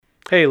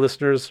Hey,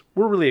 listeners,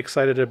 we're really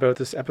excited about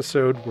this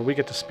episode where we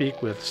get to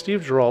speak with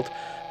Steve Geralt,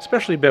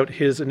 especially about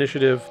his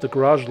initiative, The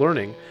Garage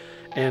Learning.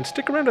 And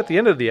stick around at the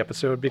end of the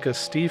episode because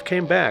Steve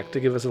came back to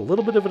give us a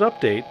little bit of an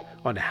update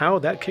on how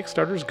that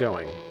Kickstarter's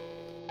going.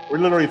 We're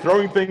literally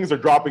throwing things or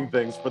dropping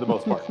things for the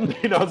most part.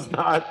 It's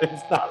not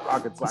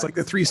rocket science. It's like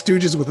the Three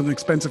Stooges with an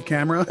expensive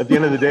camera. At the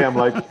end of the day, I'm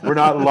like, we're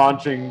not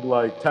launching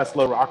like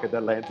Tesla rocket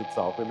that lands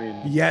itself. I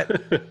mean, Yet.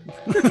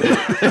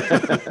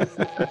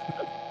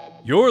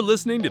 You're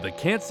listening to the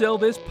Can't Sell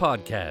This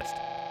podcast,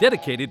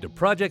 dedicated to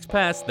projects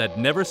past that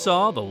never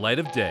saw the light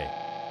of day,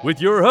 with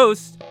your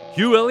hosts,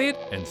 Hugh Elliott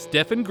and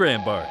Stefan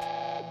Grambart.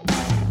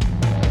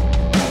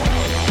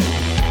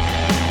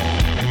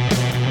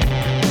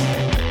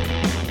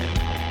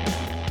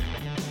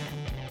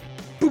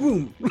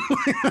 Boom.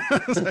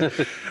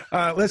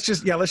 Let's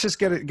just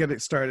get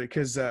it started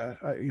because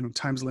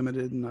time's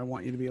limited and I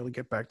want you to be able to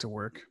get back to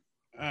work.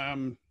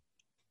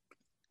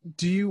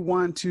 Do you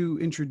want to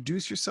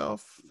introduce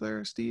yourself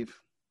there,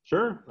 Steve?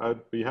 Sure,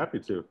 I'd be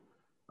happy to.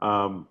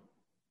 I'm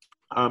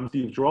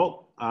Steve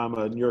Geralt. I'm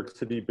a New York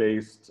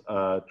City-based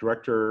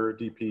director,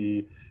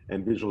 DP,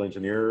 and visual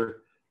engineer.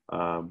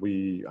 I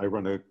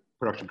run a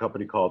production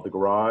company called The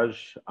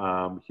Garage.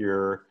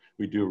 Here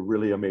we do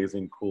really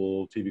amazing,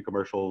 cool TV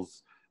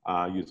commercials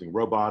using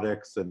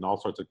robotics and all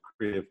sorts of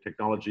creative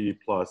technology,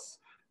 plus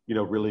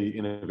really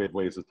innovative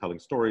ways of telling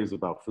stories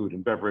about food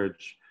and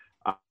beverage,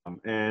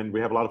 and we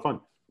have a lot of fun.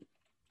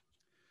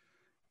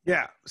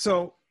 Yeah.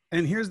 So,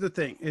 and here's the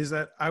thing: is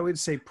that I would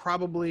say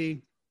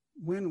probably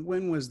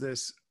when was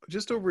this?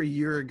 Just over a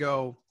year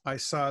ago, I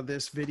saw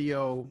this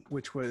video,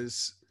 which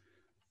was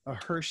a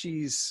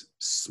Hershey's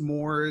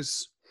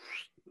s'mores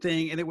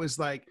thing, and it was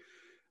like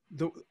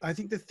I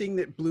think the thing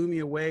that blew me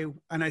away,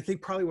 and I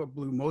think probably what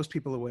blew most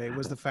people away,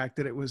 was the fact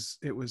that it was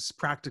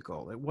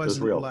practical. It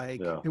wasn't real.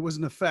 It was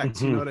an effect.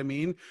 Mm-hmm. You know what I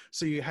mean?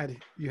 So you had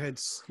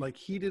like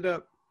heated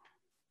up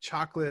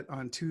chocolate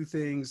on two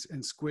things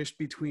and squished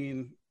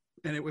between.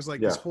 And it was like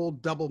this whole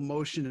double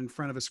motion in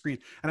front of a screen.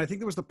 And I think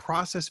there was the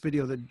process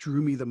video that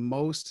drew me the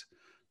most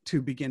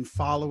to begin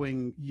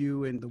following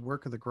you and the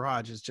work of The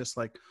Garage. Is just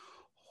like,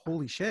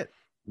 holy shit.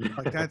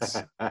 Like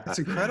that's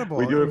incredible.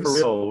 We do it for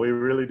real. We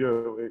really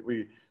do.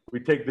 We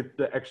take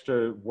the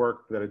extra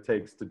work that it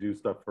takes to do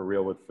stuff for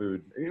real with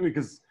food.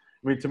 Because,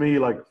 to me,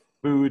 like,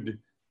 food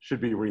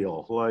should be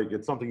real. Like,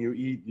 it's something you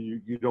eat.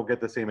 You don't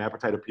get the same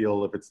appetite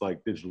appeal if it's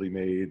like digitally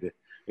made.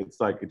 It's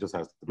like, it just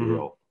has to be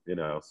real,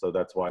 So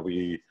that's why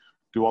we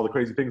do all the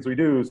crazy things we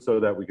do, so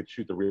that we could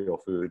shoot the real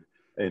food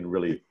in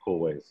really cool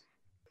ways.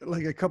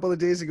 Like a couple of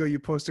days ago, you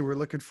posted, we're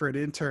looking for an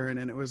intern,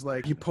 and it was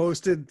like, you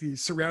posted the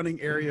surrounding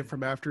area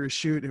from after a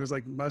shoot. It was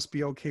like, must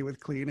be okay with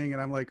cleaning.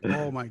 And I'm like,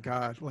 oh my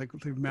God, like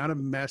the amount of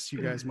mess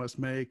you guys must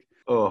make.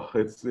 Oh,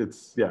 it's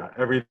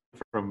everything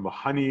from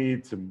honey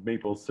to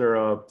maple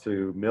syrup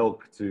to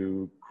milk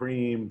to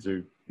cream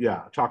to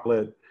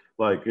chocolate.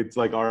 Like, it's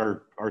like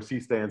our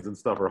C-stands and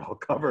stuff are all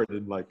covered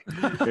in like,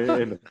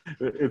 and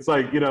it's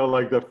like,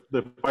 like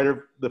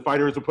the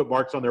fighters will put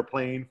marks on their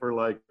plane for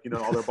like,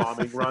 all their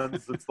bombing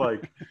runs. It's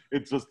like,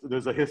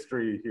 there's a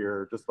history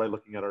here just by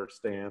looking at our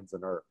stands,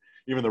 and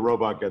even the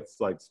robot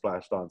gets like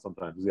splashed on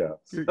sometimes. Yeah.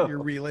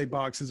 Your relay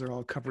boxes are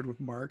all covered with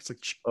marks.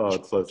 Like,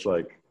 it's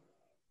like,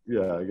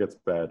 it gets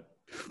bad.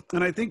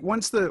 And I think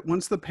once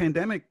the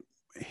pandemic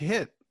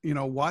hit,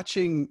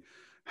 watching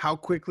how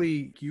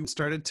quickly you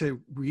started to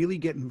really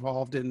get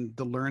involved in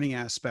the learning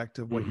aspect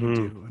of what you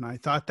do. And I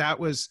thought that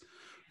was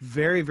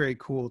very, very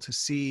cool to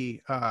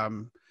see.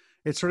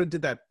 It sort of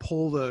did that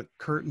pull the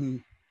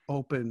curtain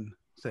open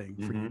thing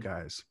for you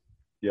guys.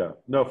 Yeah,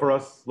 no, for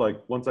us,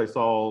 like once I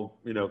saw,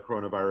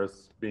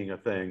 coronavirus being a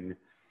thing,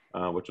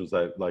 which was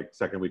that like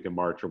second week in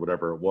March or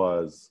whatever it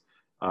was,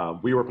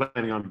 we were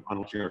planning on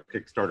launching our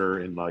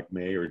Kickstarter in like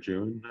May or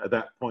June at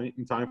that point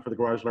in time for The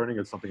Garage Learning.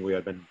 It's something we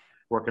had been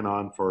working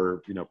on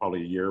for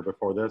probably a year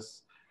before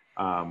this.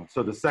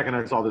 So the second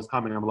I saw this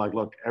coming, I'm like,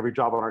 look, every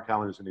job on our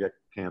calendar is gonna get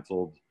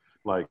canceled.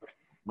 Like,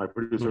 my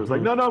producer was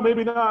like, no,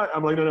 maybe not.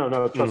 I'm like,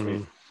 no, trust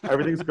me,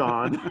 everything's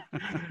gone.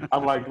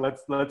 I'm like,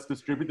 let's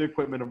distribute the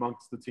equipment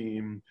amongst the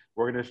team.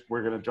 We're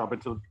gonna jump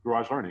into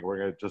Garage Learning. We're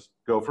gonna just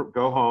go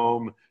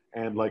home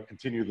and like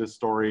continue this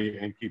story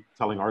and keep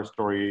telling our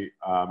story,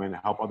 and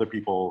help other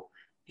people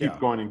keep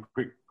going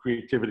in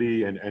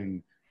creativity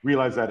and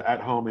realize that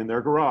at home in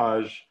their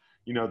garage,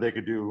 they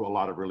could do a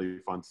lot of really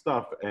fun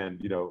stuff,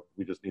 and,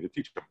 we just need to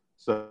teach them.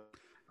 So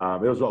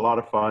it was a lot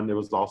of fun. It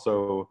was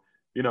also,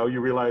 you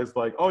realize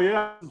like, oh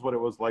yeah, this is what it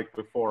was like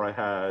before I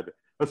had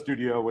a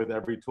studio with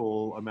every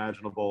tool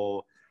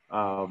imaginable,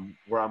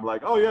 where I'm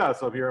like, oh yeah,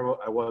 so here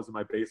I was in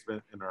my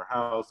basement in our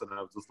house, and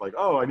I was just like,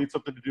 oh, I need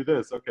something to do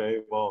this.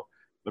 Okay, well,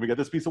 let me get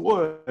this piece of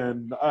wood,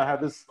 and I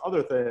have this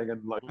other thing,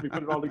 and like, let me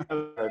put it all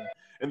together.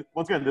 And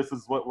once again, this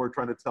is what we're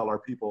trying to tell our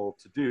people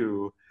to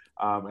do.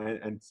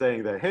 And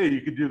saying that, hey,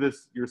 you could do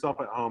this yourself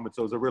at home. And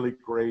so it was a really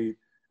great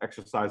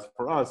exercise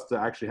for us to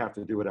actually have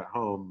to do it at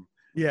home.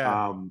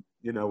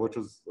 Which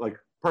was like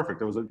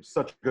perfect. It was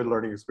such a good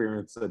learning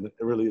experience, and it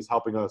really is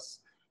helping us,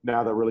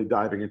 now they're really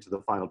diving into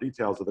the final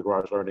details of the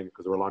Garage Learning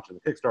because we're launching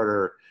the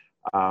Kickstarter.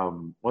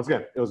 Once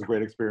again, it was a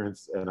great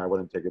experience, and I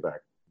wouldn't take it back.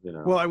 You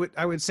know. Well,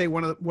 I would say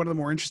one of the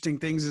more interesting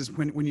things is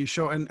when you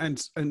show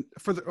and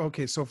for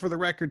the so for the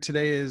record,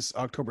 today is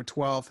October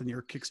 12th, and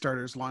your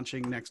Kickstarter is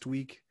launching next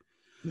week.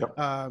 Yep.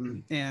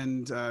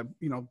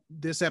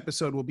 This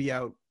episode will be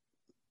out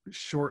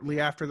shortly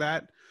after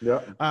that.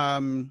 Yeah.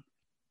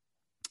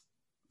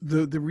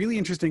 The really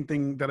interesting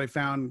thing that I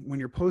found when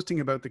you're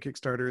posting about the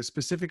Kickstarter is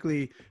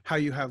specifically how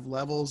you have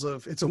levels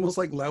of, it's almost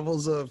like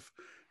levels of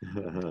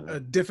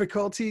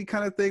difficulty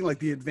kind of thing, like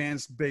the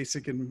advanced,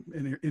 basic, and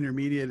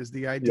intermediate is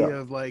the idea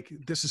of like,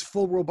 this is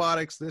full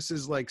robotics. This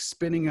is like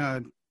spinning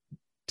a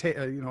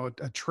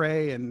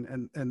tray,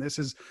 and this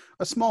is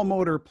a small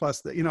motor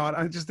plus the,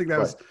 I just think that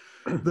was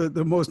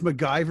the most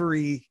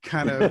MacGyver-y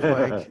kind of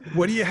like,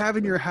 what do you have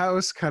in your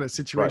house kind of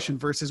situation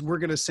versus we're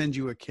going to send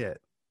you a kit.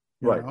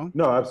 You know?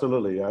 No,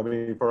 absolutely. I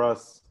mean, for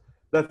us,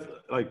 that's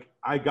like,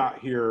 I got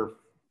here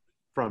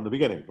from the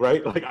beginning,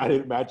 right? Like I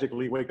didn't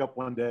magically wake up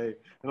one day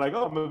and like,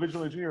 oh, I'm a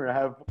visual engineer. I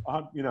have,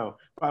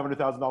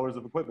 $500,000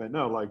 of equipment.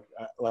 No,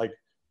 like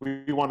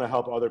we want to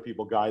help other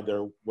people guide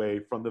their way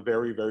from the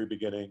very, very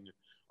beginning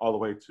all the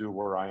way to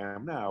where I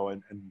am now.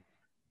 And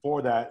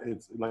for that,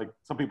 it's like,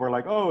 some people are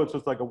like, oh, it's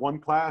just like a one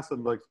class.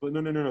 And like,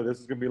 no. This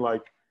is going to be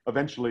like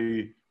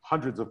eventually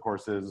hundreds of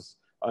courses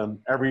on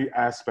every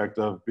aspect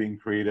of being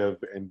creative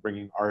and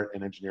bringing art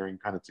and engineering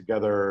kind of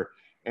together.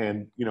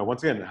 And,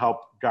 once again,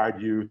 help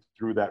guide you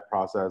through that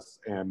process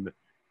and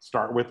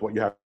start with what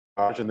you have,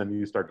 and then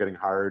you start getting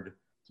hired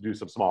to do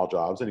some small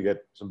jobs, and you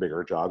get some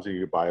bigger jobs, and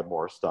you buy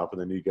more stuff, and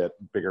then you get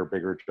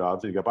bigger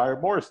jobs, and you get buy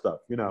more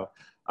stuff. A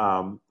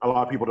lot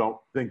of people don't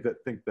think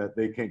that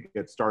they can't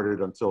get started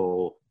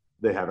until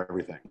they have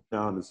everything.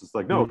 And it's just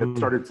like, no, get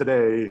started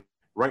today,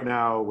 right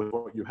now, with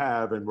what you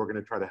have, and we're going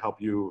to try to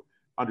help you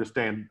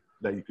understand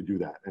that you could do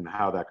that and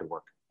how that could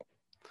work.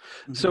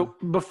 So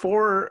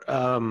before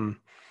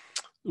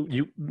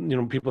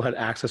people had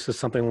access to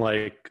something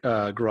like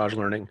Garage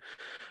Learning,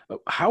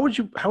 how would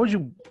you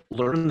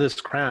learn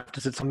this craft?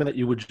 Is it something that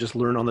you would just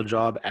learn on the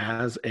job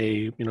as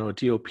a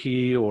DOP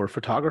or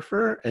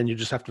photographer, and you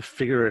just have to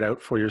figure it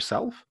out for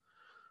yourself?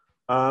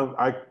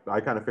 I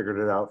kind of figured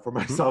it out for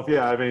myself.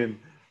 Yeah, I mean,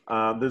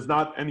 there's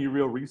not any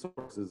real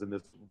resources in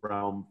this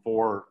realm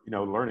for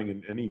learning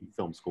in any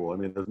film school. I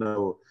mean, there's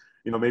no,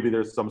 maybe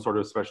there's some sort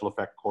of special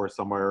effect course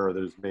somewhere, or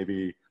there's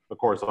maybe a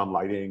course on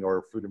lighting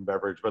or food and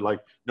beverage, but like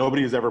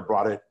nobody has ever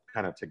brought it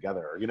kind of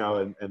together,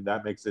 and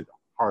that makes it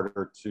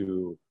harder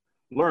to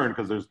learn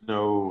because there's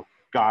no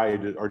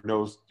guide or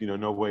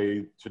no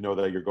way to know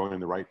that you're going in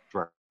the right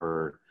direction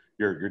or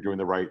you're doing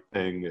the right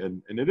thing.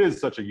 And it is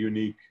such a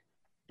unique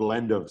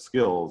blend of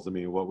skills. I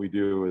mean, what we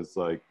do is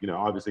like,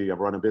 obviously I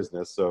run a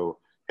business, so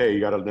hey,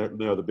 you got to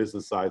know the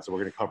business side, so we're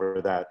going to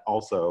cover that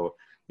also.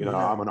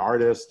 I'm an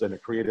artist and a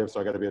creative, so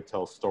I got to be able to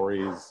tell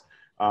stories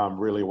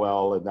really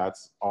well, and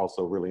that's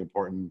also really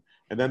important.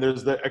 And then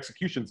there's the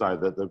execution side,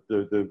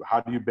 the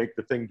how do you make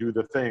the thing do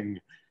the thing?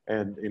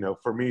 And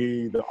for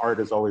me, the art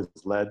has always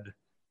led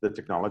the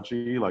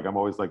technology. Like I'm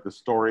always like, the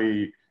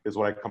story is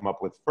what I come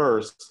up with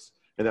first,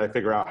 and then I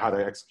figure out how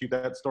to execute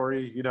that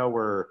story.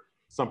 Where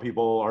some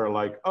people are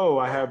like, oh,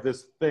 I have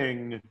this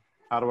thing,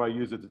 how do I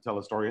use it to tell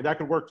a story? And that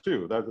can work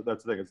too. That's the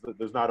thing.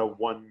 There's not a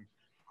one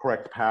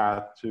correct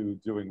path to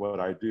doing what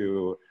I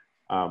do.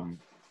 I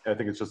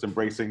think it's just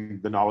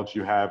embracing the knowledge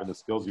you have and the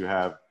skills you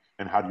have,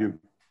 and how do you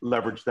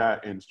leverage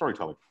that in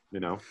storytelling,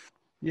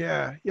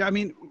 Yeah. I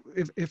mean,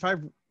 if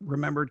I've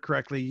remembered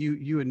correctly,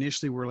 you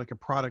initially were like a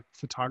product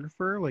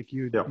photographer, like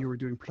you were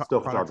doing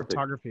product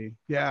photography.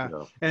 Yeah.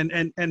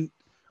 And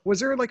was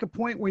there like a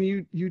point when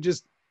you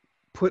just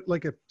put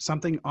like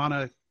something on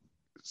a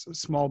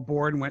small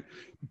board and went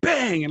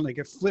bang, and like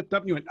it flipped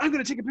up and you went, I'm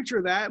going to take a picture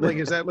of that? Like,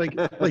 is that like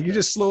you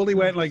just slowly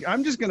went like,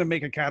 I'm just going to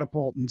make a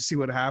catapult and see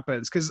what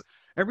happens? Because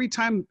every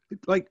time,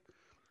 like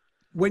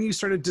when you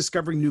started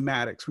discovering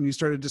pneumatics, when you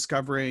started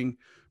discovering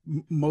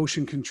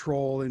motion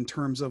control in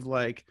terms of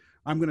like,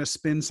 I'm going to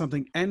spin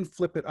something and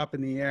flip it up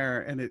in the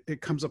air, and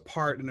it comes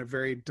apart in a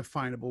very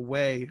definable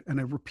way, in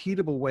a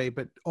repeatable way,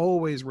 but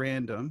always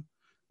random.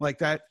 Like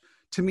that,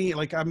 to me,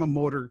 like I'm a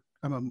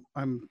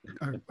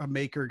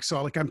maker,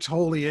 so like I'm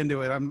totally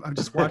into it. I'm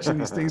just watching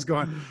these things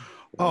going,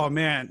 oh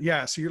man,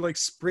 yeah. So you're like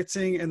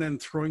spritzing and then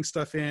throwing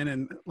stuff in,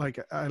 and like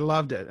I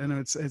loved it, and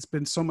it's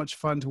been so much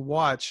fun to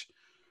watch.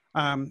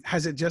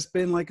 Has it just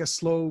been like a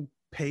slow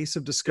pace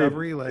of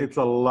discovery? It's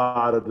a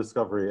lot of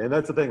discovery, and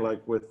that's the thing.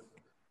 Like with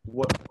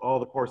what all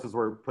the courses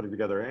we're putting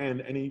together,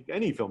 and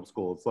any film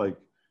school, it's like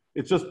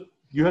it's just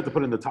you have to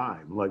put in the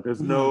time. Like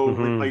there's no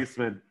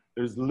replacement.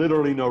 There's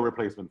literally no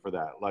replacement for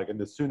that. Like, and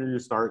the sooner you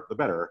start, the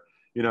better.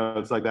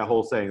 It's like that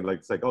whole saying, like,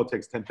 it's like, oh, it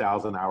takes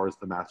 10,000 hours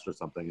to master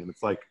something. And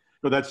it's like,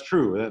 no, that's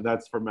true.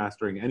 That's for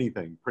mastering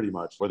anything, pretty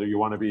much. Whether you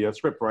want to be a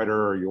script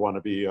writer or you want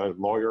to be a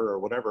lawyer or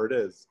whatever it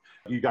is,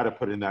 you got to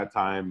put in that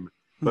time.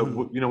 But,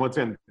 once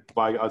again,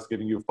 by us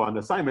giving you fun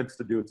assignments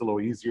to do, it's a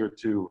little easier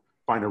to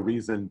find a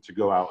reason to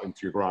go out into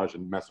your garage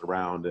and mess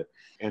around.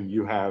 And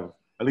you have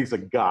at least a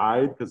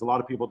guide, because a lot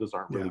of people just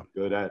aren't really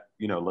good at,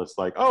 let's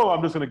like, oh,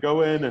 I'm just going to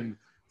go in and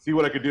see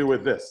what I could do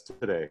with this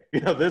today,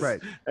 this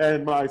Right.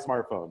 and my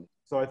smartphone.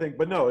 So I think,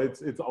 but no,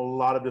 it's a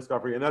lot of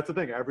discovery. And that's the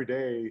thing, every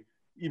day,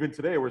 even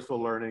today, we're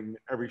still learning.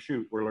 Every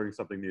shoot, we're learning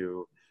something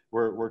new.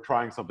 We're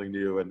trying something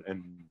new, and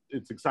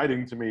it's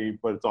exciting to me,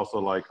 but it's also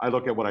like, I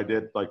look at what I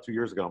did like 2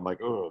 years ago. I'm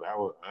like, oh,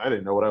 I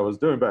didn't know what I was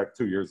doing back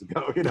 2 years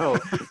ago,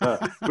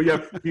 but yeah,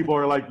 people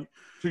are like,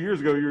 2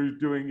 years ago, you're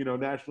doing,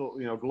 national,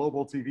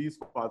 global TV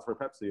spots for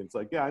Pepsi. And it's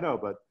like, yeah, I know,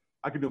 but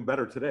I can do them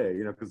better today,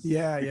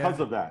 because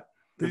of that.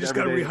 They just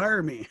got to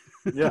rehire me.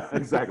 Yeah,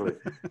 exactly.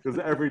 Because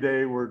every day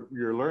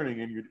you're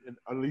learning, and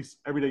at least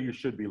every day you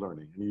should be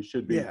learning, and you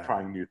should be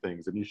trying new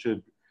things, and you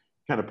should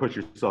kind of push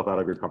yourself out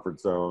of your comfort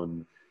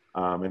zone.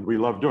 And we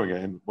love doing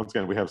it. And once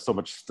again, we have so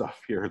much stuff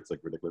here. It's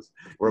like ridiculous.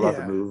 We're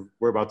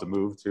about to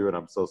move too. And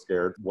I'm so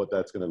scared what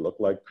that's going to look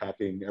like,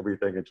 packing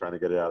everything and trying to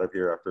get it out of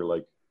here after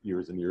like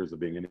years and years of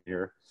being in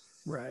here.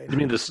 Right. You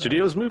mean the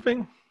studio's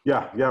moving?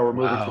 Yeah. We're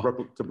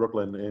moving to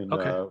Brooklyn in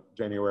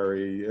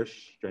January,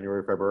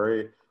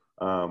 February.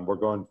 We're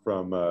going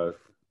from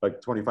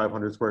like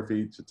 2,500 square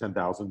feet to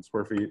 10,000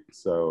 square feet.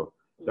 So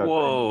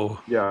whoa.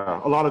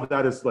 Yeah. A lot of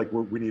that is like,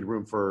 we need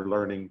room for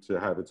learning to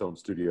have its own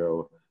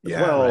studio as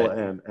well.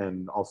 Right.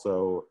 And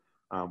also,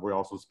 we're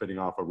also spinning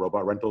off a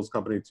robot rentals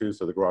company too.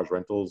 So the Garage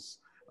Rentals,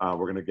 we're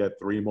going to get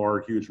 3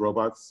 more huge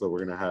robots. So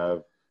we're going to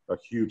have a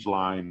huge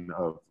line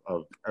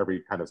of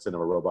every kind of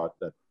cinema robot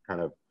that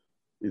kind of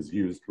is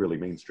used really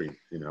mainstream,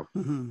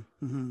 Mm-hmm,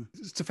 mm-hmm.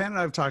 Stefan and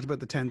I have talked about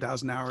the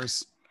 10,000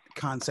 hours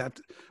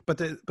concept, but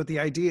the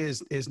idea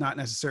is not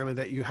necessarily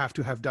that you have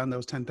to have done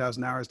those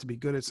 10,000 hours to be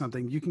good at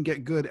something. You can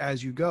get good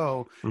as you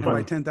go, and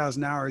by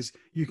 10,000 hours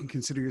you can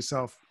consider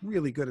yourself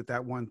really good at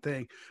that one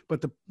thing.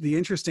 But the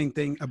interesting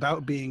thing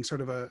about being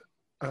sort of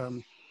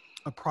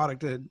a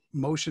product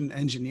motion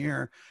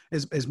engineer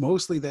is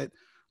mostly that,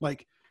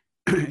 like,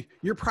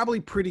 you're probably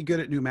pretty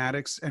good at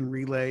pneumatics and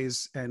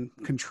relays and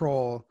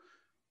control,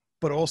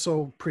 but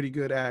also pretty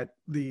good at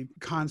the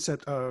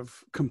concept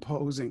of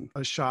composing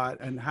a shot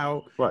and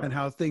how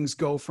things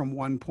go from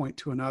one point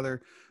to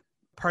another.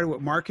 Part of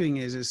what marketing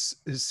is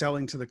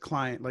selling to the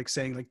client, like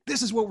saying, like,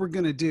 this is what we're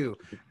going to do.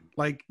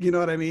 Like, you know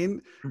what I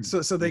mean?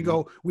 So they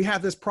go, we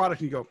have this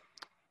product, and you go,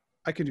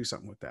 I can do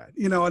something with that,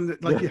 and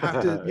like you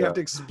have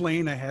to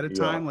explain ahead of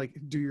time, like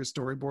do your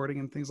storyboarding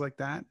and things like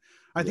that.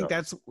 I think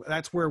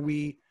that's where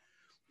we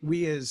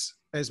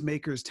as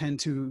makers tend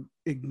to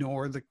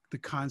ignore the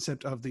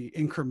concept of the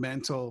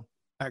incremental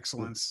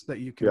excellence that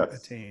you can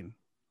attain.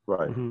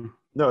 Right. Mm-hmm.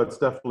 No, it's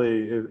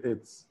definitely,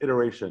 it's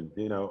iteration,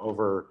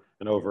 over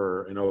and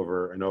over and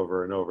over and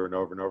over and over and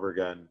over and over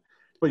again.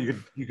 But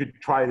you could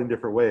try it in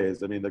different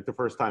ways. I mean, like the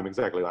first time,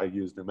 exactly, I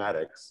used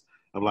pneumatics.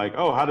 I'm like,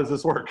 oh, how does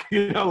this work?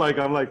 I'm like,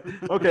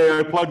 okay,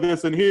 I plug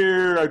this in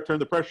here, I turn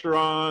the pressure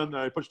on,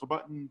 I push the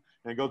button,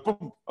 and it goes,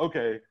 boom,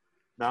 okay.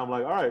 Now I'm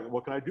like, all right,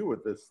 what can I do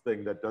with this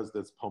thing that does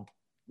this pump,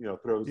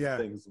 throws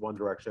things one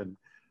direction?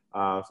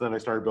 So then I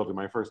started building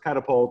my first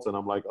catapults, and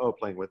I'm like, oh,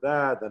 playing with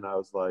that. Then I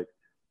was like,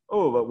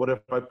 oh, but what if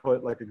I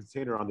put like a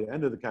container on the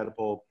end of the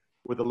catapult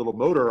with a little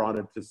motor on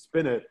it to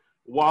spin it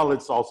while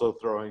it's also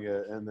throwing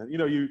it? And then,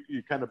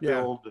 you kind of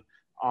build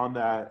on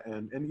that.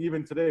 And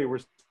even today, we're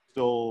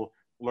still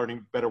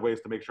learning better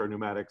ways to make sure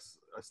pneumatics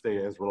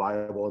stay as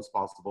reliable as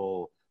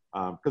possible.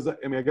 Because,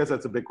 I guess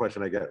that's a big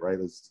question I get, right?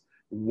 Is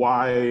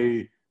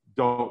why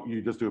don't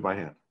you just do it by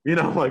hand?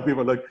 Like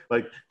people like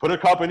put a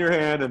cup in your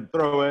hand and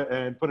throw it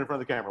and put it in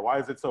front of the camera. Why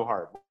is it so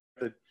hard?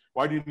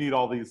 Why do you need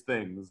all these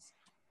things?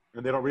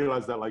 And they don't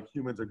realize that like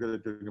humans are good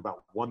at doing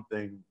about one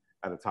thing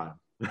at a time.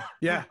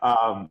 Yeah.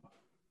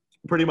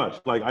 Pretty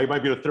much. Like I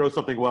might be able to throw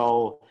something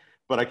well,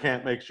 but I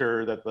can't make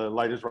sure that the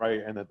light is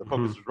right and that the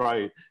focus is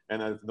right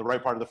and that it's in the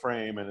right part of the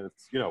frame and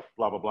it's,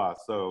 blah, blah, blah.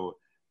 So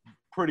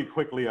pretty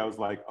quickly I was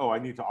like, oh, I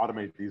need to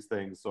automate these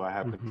things so I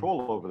have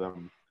control over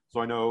them. So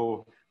I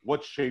know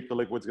what shape the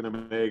liquid's going to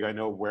make. I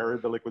know where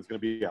the liquid's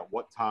going to be at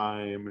what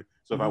time.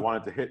 So if I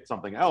wanted to hit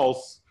something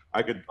else,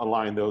 I could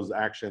align those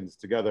actions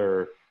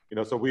together.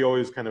 So we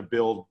always kind of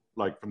build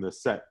like from the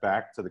set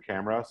back to the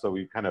camera. So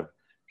we kind of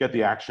get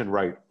the action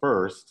right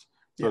first.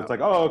 So it's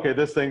like, oh, okay,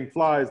 this thing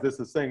flies, this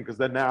is thing, because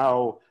then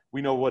now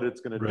we know what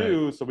it's going to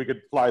do. So we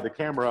could fly the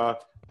camera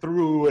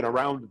through and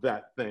around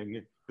that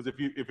thing. Because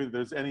if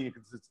there's any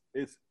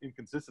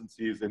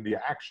inconsistencies in the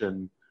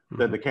action,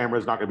 then the camera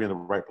is not going to be in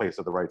the right place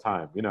at the right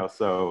time,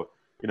 So,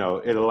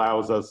 it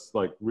allows us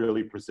like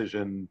really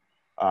precision,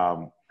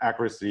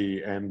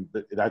 accuracy, and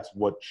that's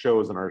what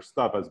shows in our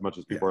stuff. As much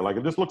as people are like,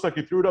 it just looks like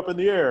you threw it up in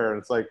the air,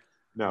 and it's like,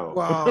 no.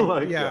 Well,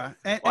 like,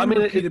 and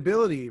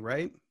repeatability,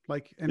 right?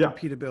 Like, and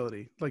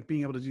repeatability, like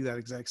being able to do that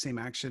exact same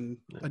action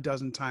a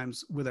dozen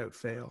times without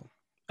fail.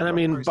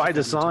 And by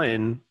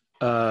design,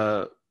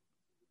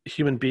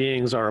 human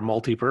beings are a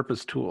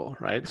multi-purpose tool,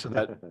 right? So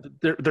that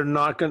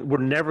we're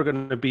never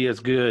going to be as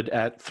good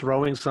at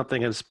throwing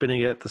something and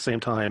spinning it at the same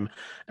time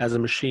as a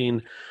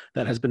machine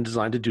that has been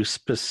designed to do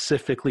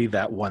specifically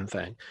that one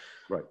thing.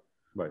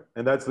 Right.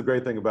 And that's the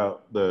great thing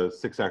about the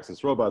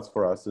 6-axis robots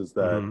for us is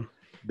that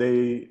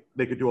they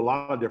could do a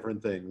lot of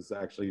different things.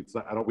 Actually, it's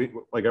not, I don't we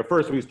like at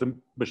first we used to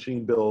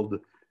machine build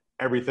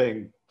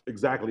everything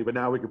exactly, but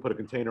now we could put a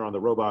container on the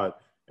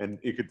robot and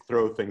it could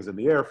throw things in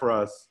the air for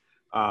us,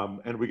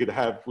 and we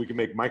can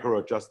make micro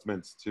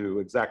adjustments to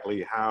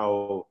exactly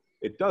how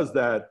it does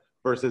that.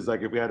 Versus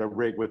like if we had a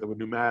rig with a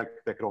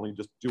pneumatic that could only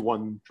just do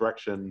one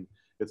direction,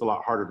 it's a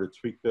lot harder to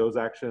tweak those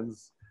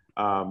actions.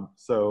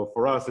 So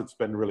for us, it's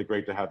been really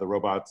great to have the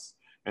robots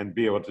and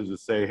be able to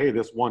just say, hey,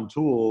 this one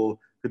tool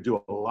could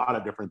do a lot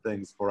of different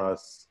things for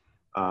us,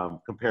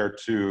 compared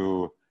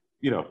to,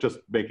 just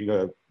making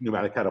a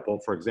pneumatic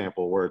catapult, for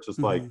example, where it's just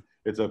like,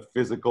 it's a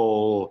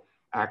physical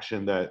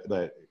action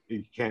that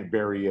you can't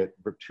vary it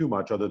for too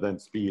much other than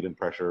speed and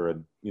pressure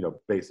and,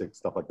 basic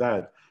stuff like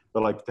that.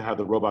 But like to have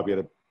the robot be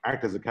able to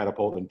act as a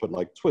catapult and put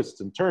like twists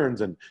and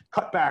turns and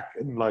cut back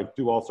and like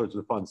do all sorts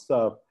of fun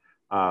stuff.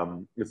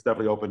 It's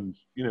definitely opened,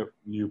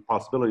 new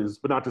possibilities,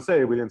 but not to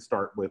say we didn't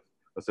start with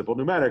a simple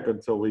pneumatic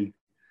until we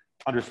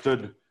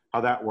understood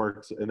how that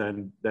worked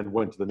and then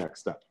went to the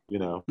next step,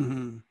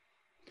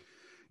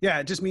 Yeah,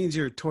 it just means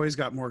your toys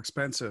got more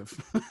expensive.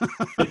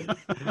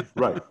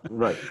 Right.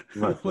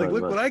 Like,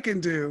 look what I can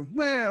do.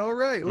 Man, all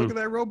right, look at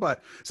that robot.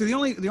 So the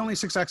only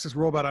 6-axis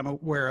robot I'm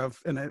aware of,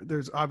 and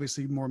there's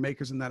obviously more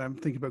makers than that. I'm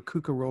thinking about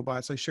KUKA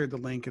robots. I shared the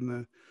link in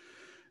the.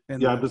 I'm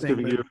just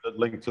giving you the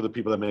link to the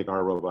people that make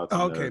our robots.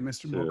 Oh, okay,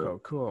 Mr.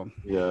 Moko, cool.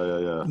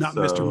 Yeah. Not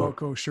Mr.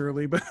 Moko,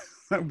 surely, but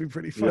that would be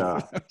pretty fun.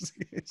 Yeah.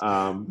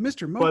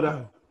 Mr.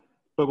 Moko.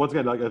 But once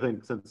again, like I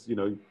think since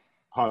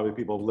probably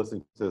people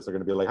listening to this are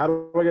going to be like, how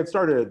do I get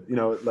started?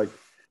 Like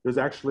there's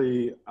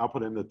actually, I'll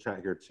put it in the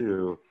chat here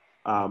too.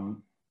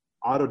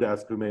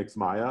 Autodesk, who makes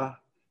Maya,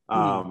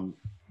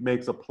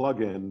 makes a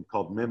plugin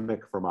called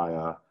Mimic for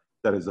Maya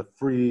that is a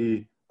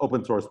free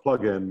open source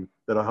plugin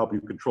that'll help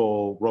you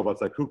control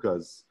robots like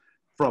KUKAs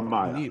from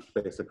Maya,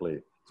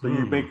 basically. So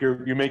you make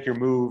your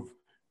move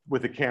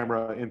with the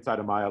camera inside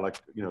of Maya, like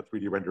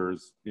 3D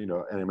renderers,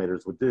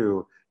 animators would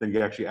do. Then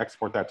you actually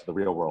export that to the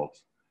real world.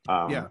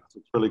 So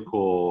it's really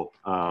cool.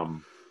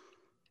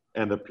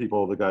 And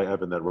the guy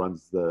Evan that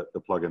runs the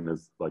plugin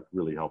is like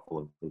really helpful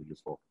and really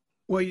useful.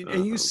 Well,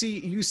 and you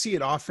see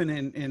it often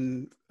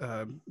in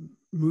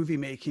movie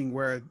making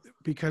where,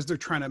 because they're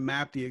trying to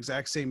map the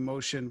exact same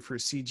motion for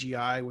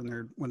CGI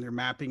when they're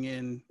mapping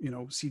in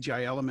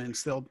CGI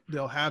elements,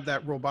 they'll have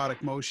that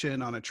robotic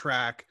motion on a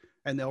track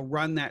and they'll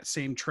run that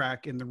same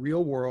track in the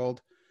real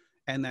world,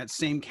 and that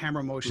same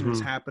camera motion is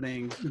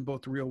happening in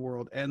both the real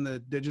world and the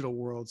digital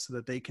world, so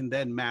that they can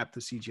then map the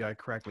CGI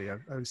correctly. I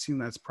assume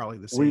that's probably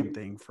the same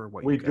thing for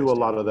what we you guys do. A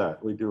lot of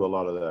that. We do a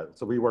lot of that.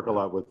 So we work a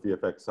lot with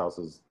VFX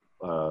houses,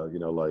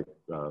 like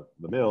the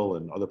Mill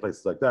and other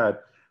places like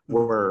that,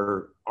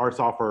 where our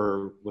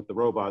software with the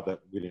robot that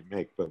we didn't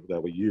make but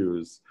that we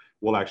use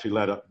will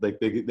actually they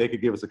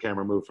could give us a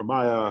camera move from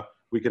Maya.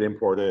 We could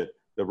import it.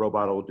 The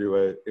robot will do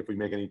it. If we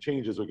make any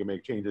changes, we can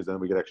make changes, and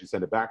we could actually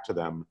send it back to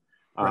them.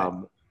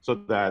 So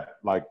that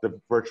like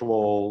the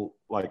virtual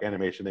like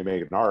animation they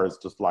make in ours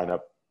just line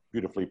up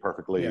beautifully,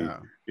 perfectly,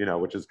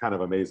 which is kind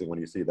of amazing when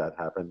you see that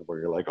happen, where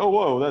you're like, oh,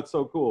 whoa, that's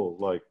so cool.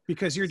 Like,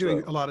 because you're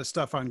doing a lot of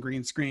stuff on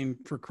green screen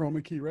for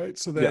chroma key, right?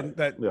 So then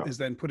that is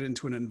then put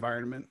into an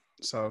environment.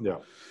 So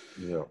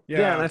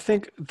and I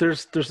think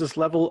there's this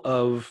level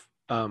of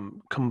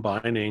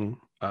combining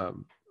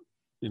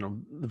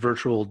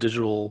virtual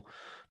digital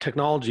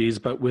technologies,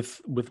 but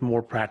with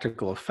more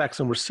practical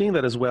effects. And we're seeing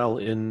that as well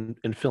in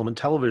film and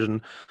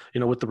television,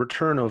 with the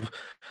return of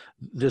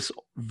this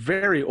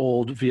very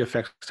old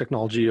VFX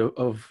technology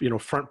of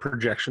front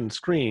projection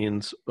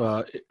screens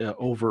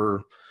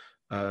over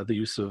the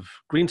use of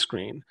green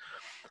screen.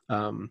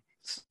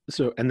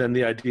 So, and then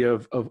the idea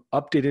of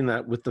updating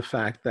that with the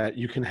fact that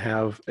you can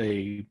have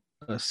a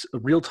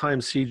real-time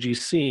CG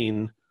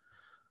scene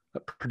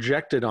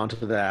projected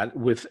onto that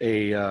with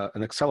an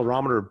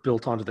accelerometer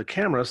built onto the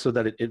camera, so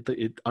that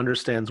it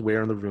understands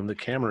where in the room the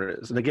camera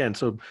is. And again,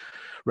 so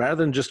rather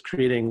than just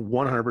creating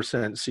 100%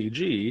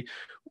 CG,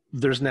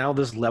 there's now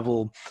this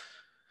level,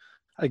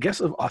 I guess,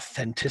 of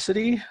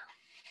authenticity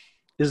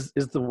is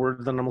the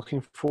word that I'm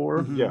looking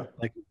for.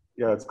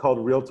 Yeah, it's called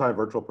real-time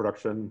virtual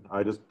production.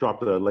 I just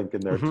dropped a link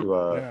in there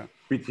to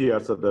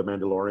BTS of The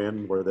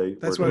Mandalorian, where they.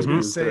 That's what I was going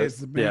to say.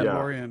 Is The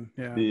Mandalorian?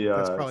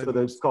 That's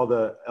probably it's called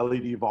the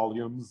LED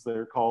volumes.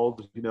 They're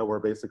called. Where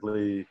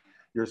basically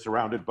you're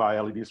surrounded by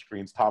LED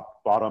screens,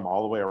 top, bottom,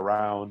 all the way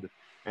around,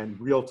 and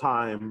real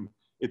time.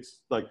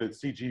 It's like the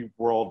CG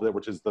world,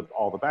 which is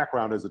all the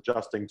background is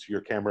adjusting to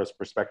your camera's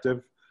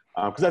perspective,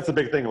 because that's the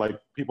big thing. Like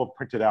people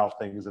printed out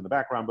things in the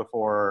background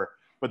before,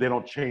 but they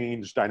don't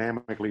change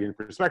dynamically in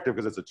perspective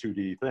because it's a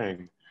 2D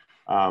thing.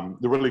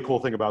 The really cool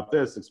thing about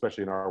this,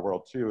 especially in our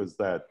world too, is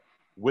that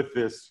with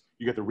this,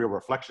 you get the real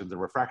reflections and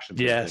refractions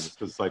of things.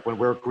 Because like when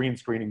we're green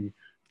screening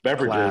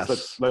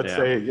beverages, let's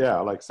say,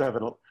 like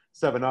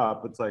seven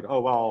up, it's like,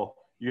 oh, well,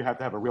 you have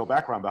to have a real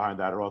background behind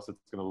that, or else it's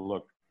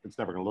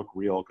never gonna look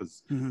real,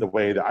 because the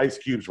way the ice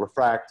cubes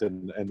refract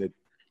and it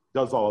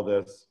does all of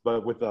this.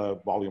 But with a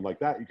volume like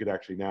that, you could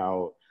actually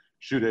now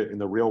shoot it in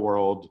the real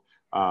world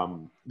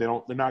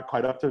They're not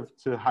quite up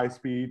to high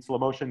speed slow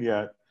motion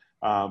yet,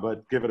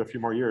 but give it a few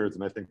more years,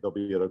 and I think they'll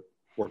be able to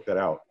work that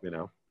out.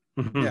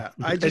 Yeah,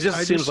 I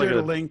just shared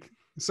a link.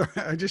 Sorry,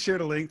 I just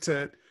shared a link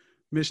to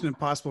Mission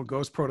Impossible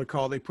Ghost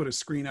Protocol. They put a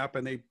screen up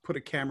and they put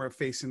a camera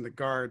facing the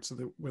guard, so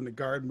that when the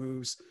guard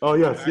moves. Oh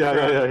yes,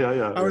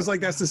 yeah. I was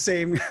like, that's the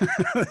same,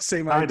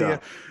 same idea.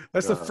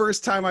 That's the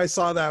first time I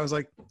saw that. I was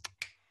like,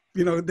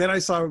 then I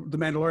saw The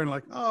Mandalorian,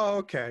 like, oh,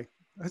 okay,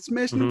 that's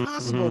Mission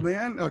Impossible,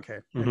 man. Okay.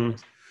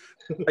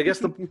 I guess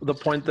the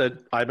point that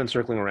I've been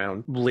circling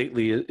around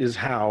lately is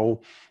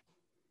how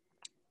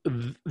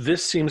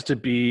this seems to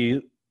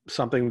be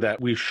something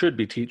that we should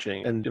be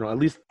teaching, and at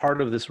least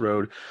part of this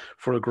road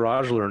for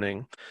garage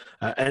learning,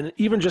 and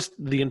even just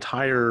the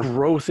entire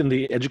growth in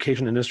the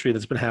education industry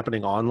that's been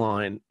happening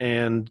online.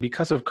 And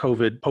because of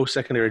COVID,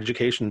 post-secondary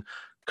education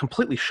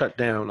completely shut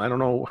down. I don't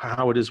know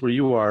how it is where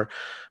you are,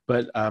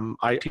 but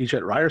I teach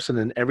at Ryerson,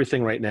 and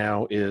everything right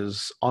now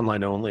is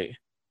online only.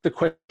 The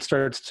question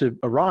starts to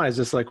arise,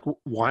 is like,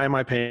 why am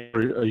I paying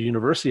for a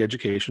university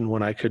education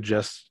when I could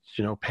just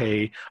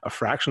pay a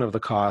fraction of the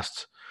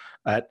cost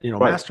at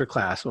Right.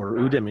 Masterclass or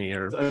Udemy?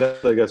 Or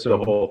That's, I guess, the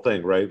whole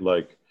thing, right?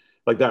 Like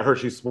that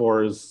Hershey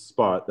S'mores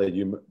spot that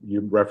you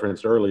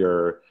referenced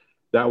earlier,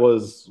 that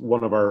was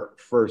one of our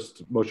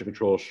first motion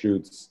control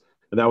shoots,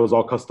 and that was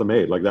all custom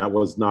made. Like that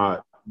was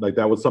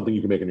something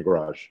you can make in your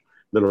garage,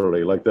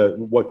 literally. Like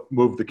what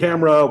moved the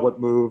camera, what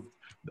moved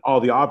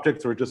all the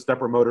objects were just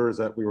stepper motors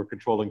that we were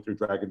controlling through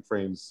Dragon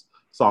Frames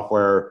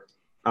software.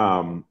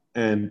 And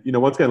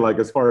once again, like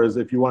as far as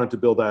if you wanted to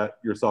build that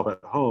yourself at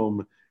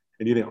home,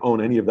 and you didn't own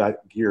any of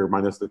that gear,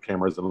 minus the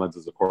cameras and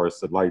lenses, of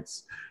course, and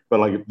lights, but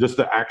like just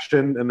the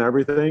action and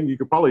everything, you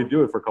could probably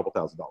do it for a couple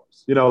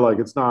 $1,000s. Like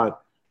it's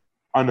not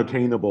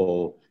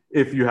unattainable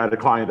if you had a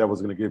client that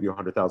was going to give you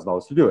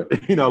 $100,000 to do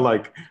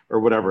it, or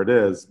whatever it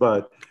is.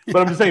 But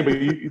I'm just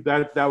saying,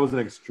 but that was an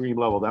extreme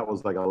level. That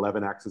was like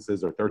 11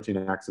 axes or 13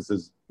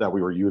 axes that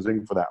we were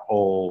using for that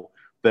whole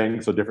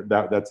thing. So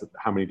that's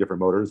how many different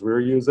motors we were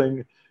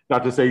using.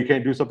 Not to say you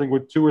can't do something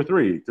with 2 or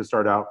 3 to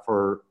start out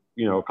for,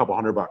 a couple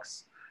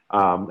 $100.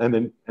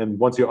 And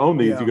once you own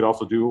these, you can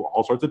also do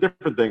all sorts of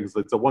different things.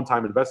 It's a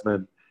one-time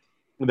investment.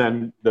 And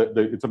then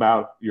it's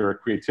about your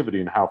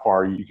creativity and how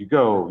far you could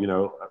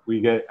go.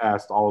 We get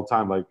asked all the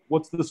time, like,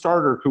 what's the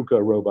starter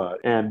KUKA robot?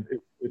 And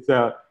it's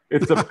a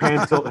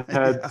pan tilt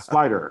head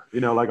slider.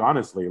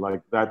 Honestly,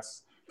 like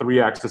that's 3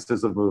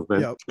 axes of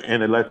movement,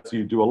 and it lets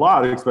you do a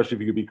lot, especially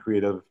if you could be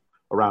creative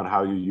around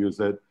how you use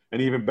it.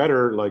 And even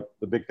better, like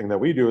the big thing that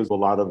we do is a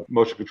lot of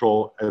motion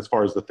control as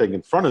far as the thing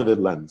in front of the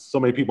lens. So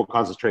many people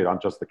concentrate on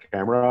just the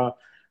camera.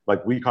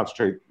 Like we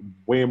concentrate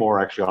way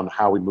more actually on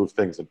how we move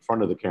things in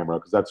front of the camera,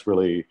 because that's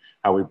really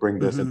how we bring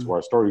this into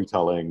our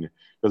storytelling.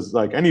 Because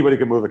like anybody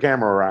can move a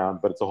camera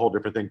around, but it's a whole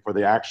different thing for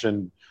the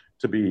action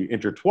to be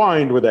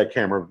intertwined with that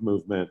camera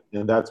movement.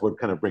 And that's what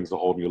kind of brings a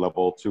whole new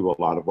level to a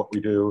lot of what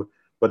we do.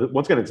 But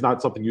once again, it's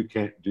not something you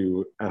can't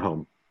do at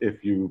home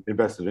if you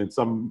invested in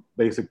some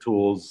basic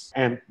tools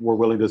and were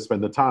willing to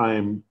spend the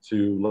time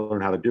to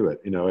learn how to do it.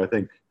 I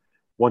think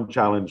one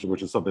challenge,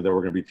 which is something that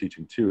we're going to be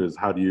teaching too, is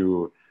how do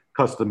you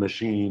custom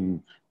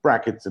machine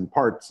brackets and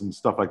parts and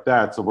stuff like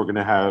that. So we're going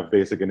to have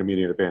basic,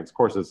 intermediate, advanced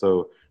courses.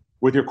 So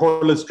with your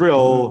cordless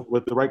drill,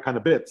 with the right kind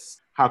of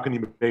bits, how can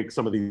you make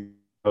some of these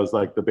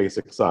like the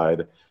basic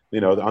side?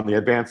 On the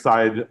advanced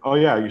side, oh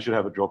yeah, you should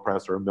have a drill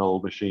press or a mill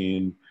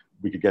machine.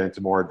 We could get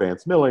into more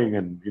advanced milling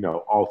and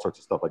all sorts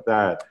of stuff like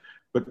that.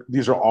 But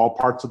these are all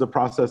parts of the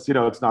process.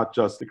 It's not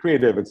just the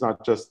creative. It's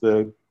not just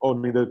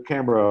only the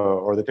camera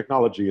or the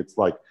technology. It's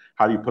like,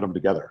 how do you put them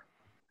together?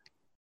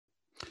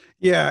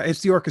 Yeah,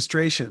 it's the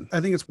orchestration. I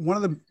think it's one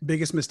of the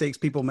biggest mistakes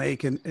people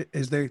make, and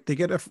is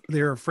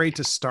they're afraid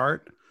to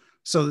start.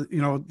 So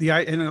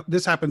and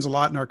this happens a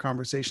lot in our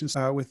conversations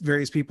with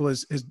various people.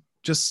 Is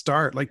just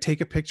start. Like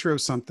take a picture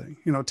of something.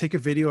 Take a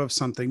video of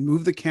something.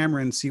 Move the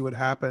camera and see what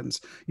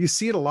happens. You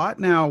see it a lot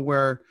now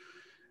where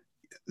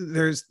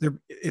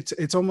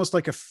it's almost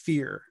like a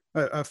fear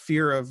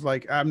of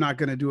like, I'm not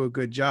going to do a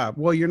good job.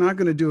 Well, you're not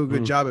going to do a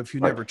good job if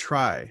you never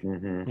try.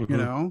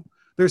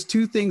 There's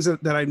 2 things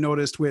that I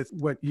noticed with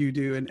what you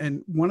do.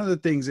 And one of the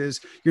things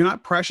is you're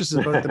not precious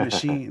about the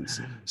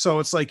machines. So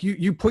it's like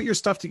you put your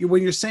stuff to,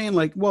 when you're saying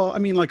like, well, I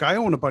mean, like I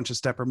own a bunch of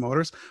stepper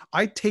motors.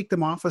 I take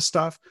them off of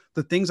stuff.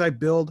 The things I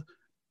build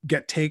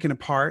get taken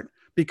apart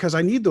because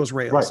I need those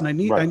rails, and I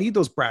need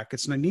those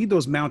brackets, and I need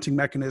those mounting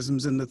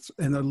mechanisms and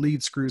the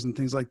lead screws and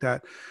things like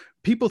that.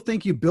 People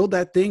think you build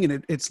that thing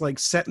and it's like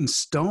set in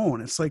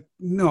stone. It's like,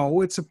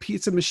 no, it's a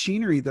piece of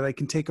machinery that I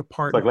can take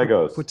apart, like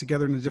Legos, put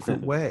together in a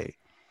different way.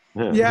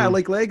 Yeah,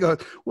 like Lego.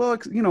 Well,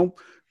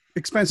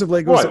 expensive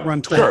Legos that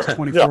run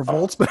 24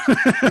 volts. But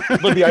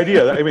the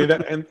idea, I mean,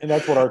 and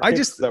that's what our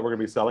kits that we're going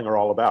to be selling are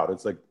all about.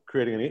 It's like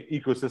creating an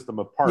ecosystem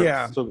of parts.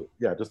 Yeah. So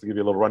yeah, just to give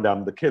you a little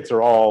rundown, the kits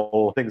are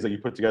all things that you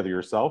put together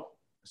yourself.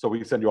 So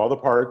we send you all the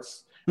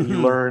parts, and you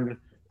learn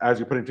as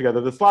you're putting together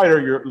the slider.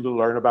 You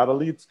learn about a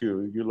lead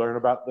screw. You learn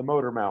about the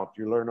motor mount.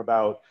 You learn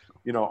about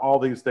all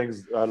these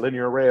things,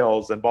 linear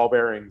rails and ball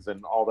bearings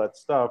and all that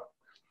stuff.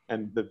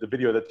 and the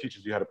video that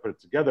teaches you how to put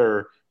it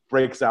together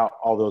breaks out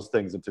all those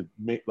things into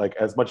like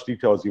as much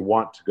detail as you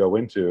want to go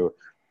into,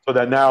 so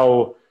that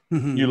now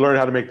you learn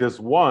how to make this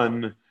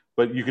one,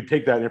 but you could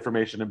take that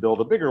information and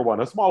build a bigger one,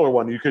 a smaller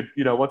one. You could,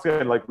 once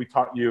again, like we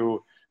taught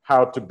you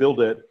how to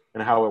build it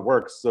and how it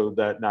works so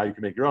that now you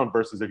can make your own,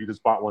 versus if you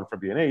just bought one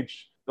from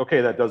B&H,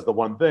 okay, that does the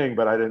one thing,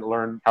 but I didn't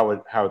learn how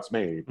it's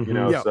made,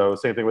 So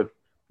same thing with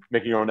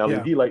making your own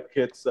LED light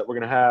kits that we're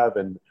going to have,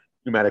 and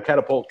pneumatic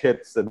catapult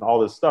kits and all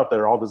this stuff that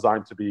are all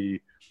designed to be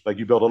like,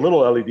 you build a little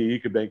LED, you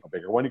could make a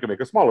bigger one, you can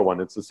make a smaller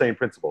one. It's the same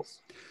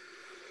principles.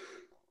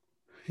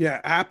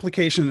 Yeah,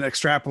 application and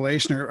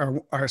extrapolation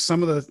are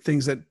some of the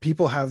things that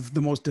people have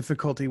the most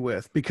difficulty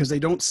with, because they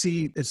don't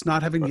see, it's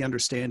not having the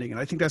understanding. And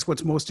I think that's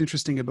what's most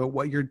interesting about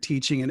what you're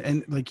teaching.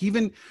 And like,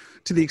 even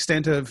to the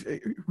extent of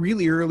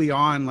really early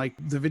on, like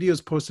the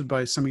videos posted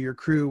by some of your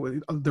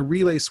crew, the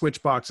relay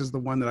switch box is the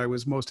one that I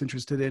was most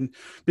interested in,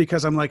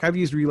 because I'm like, I've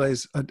used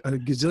relays a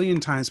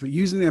gazillion times, but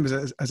using them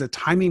as a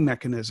timing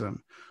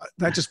mechanism,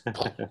 that just,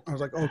 I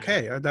was like,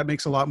 okay, that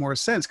makes a lot more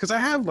sense. Cause I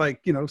have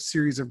like,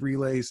 series of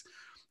relays,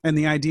 and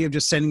the idea of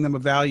just sending them a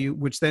value,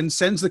 which then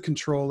sends the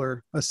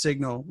controller a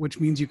signal, which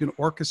means you can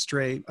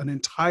orchestrate an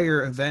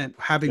entire event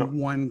having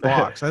one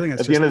box. I think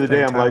that's at the end of the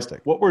fantastic. day, I'm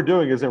like, what we're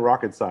doing isn't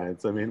rocket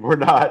science. I mean, we're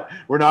not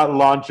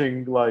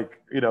launching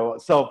like,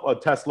 a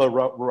Tesla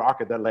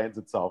rocket that lands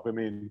itself. I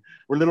mean,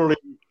 we're literally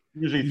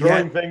usually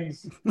throwing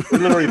things. We're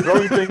literally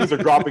throwing things or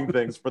dropping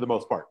things for the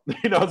most part.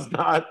 It's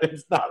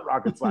not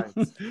rocket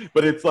science,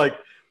 but it's like,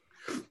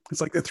 it's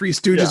like the Three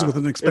Stooges with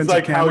an expensive it's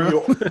like camera.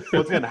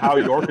 how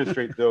you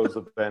orchestrate those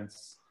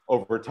events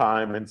over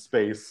time and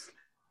space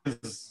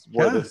is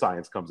where the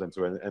science comes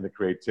into it and the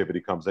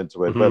creativity comes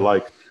into it. But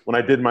like when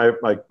I did my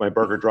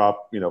burger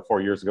drop,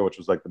 4 years ago, which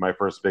was like my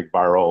first big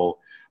viral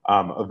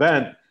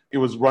event, it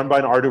was run by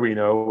an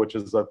Arduino, which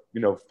is a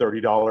 $30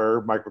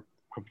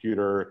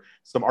 microcomputer,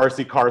 some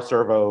RC car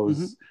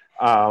servos,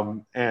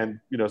 and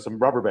some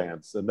rubber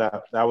bands, and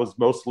that was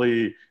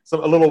mostly a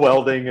little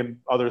welding and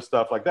other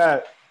stuff like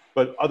that.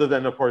 But other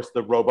than, of course,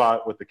 the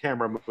robot with the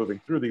camera moving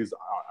through these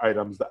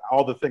items,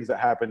 all the things that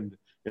happened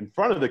in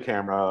front of the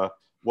camera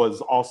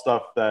was all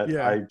stuff that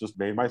I just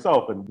made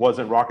myself and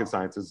wasn't rocket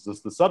science. It's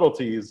just the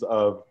subtleties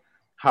of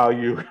how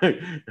you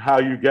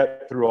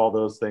get through all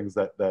those things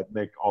that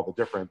make all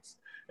the difference.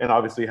 And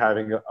obviously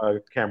having a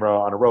camera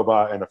on a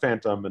robot and a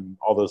Phantom and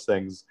all those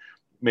things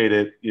made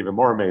it even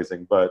more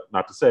amazing. But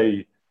not to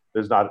say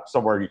there's not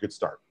somewhere you could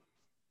start.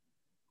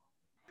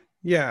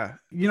 Yeah.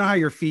 You know how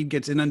your feed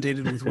gets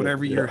inundated with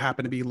whatever you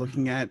happen to be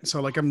looking at.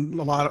 So like I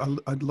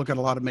look at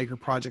a lot of maker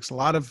projects, a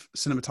lot of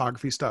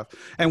cinematography stuff.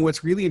 And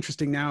what's really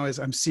interesting now is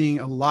I'm seeing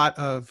a lot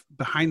of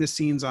behind the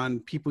scenes on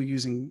people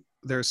using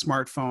their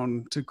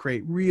smartphone to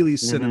create really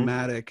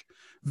cinematic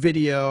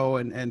video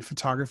and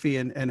photography,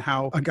 and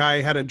how a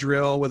guy had a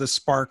drill with a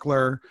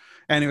sparkler,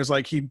 and it was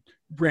like he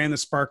ran the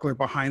sparkler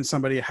behind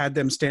somebody, had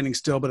them standing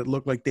still, but it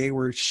looked like they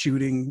were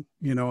shooting,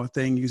 a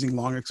thing using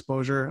long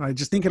exposure. And I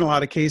just think in a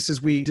lot of cases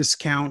we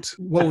discount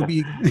what would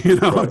be,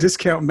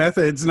 discount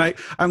methods. And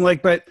I'm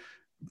like, but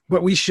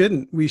we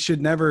shouldn't. We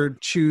should never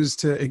choose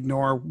to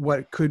ignore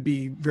what could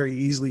be very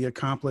easily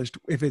accomplished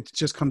if it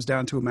just comes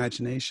down to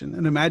imagination.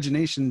 And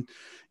imagination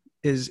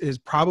is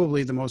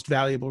probably the most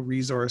valuable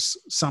resource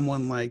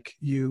someone like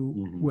you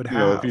would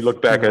have. If you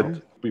look back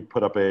at, we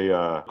put up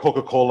a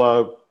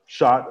Coca-Cola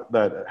shot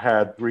that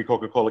had 3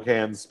 Coca-Cola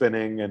cans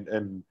spinning,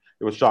 and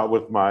it was shot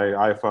with my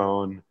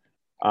iPhone.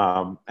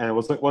 And it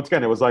was like, once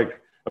again, it was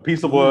like a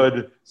piece of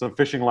wood, some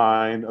fishing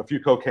line, a few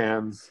Coke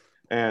cans,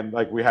 and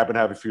like we happen to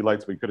have a few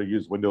lights. We could have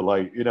used window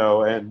light,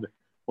 and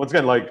once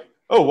again, like,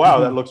 oh wow,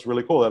 that looks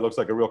really cool. That looks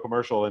like a real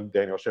commercial. And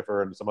Daniel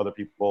Schiffer and some other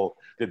people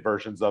did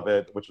versions of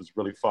it, which was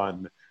really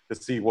fun to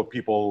see what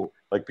people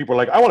are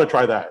like, I want to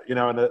try that,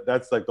 and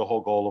that's like the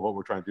whole goal of what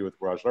we're trying to do with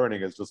Garage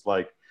Learning, is just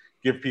like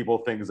give people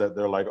things that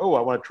they're like, oh,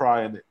 I want to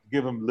try, and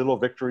give them little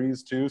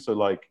victories too. So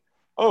like,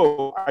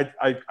 oh,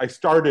 I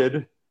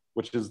started,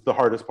 which is the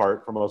hardest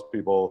part for most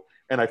people,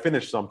 and I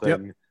finished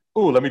something. Yep.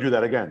 Oh, let me do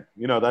that again.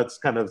 That's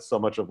kind of so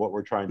much of what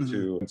we're trying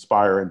to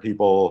inspire in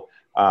people.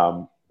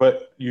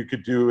 But you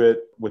could do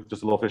it with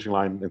just a little fishing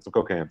line and some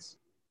Coke cans.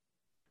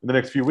 In the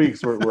next few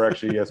weeks, we're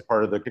actually, as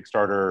part of the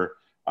Kickstarter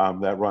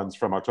that runs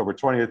from October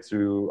 20th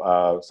to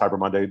Cyber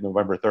Monday,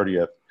 November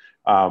 30th,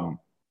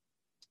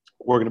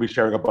 we're going to be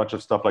sharing a bunch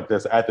of stuff like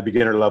this at the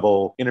beginner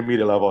level,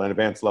 intermediate level, and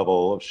advanced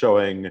level, of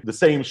showing the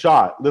same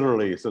shot,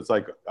 literally. So it's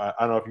like, I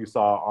don't know if you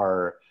saw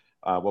our,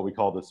 what we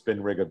call the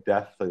spin rig of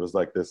death. It was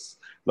like this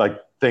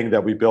thing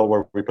that we built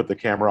where we put the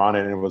camera on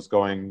it, and it was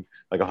going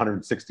like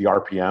 160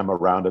 RPM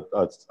around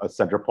a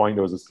center point.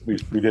 It was we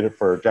did it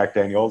for Jack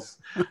Daniels.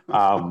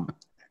 So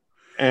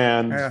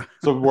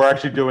we're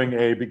actually doing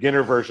a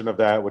beginner version of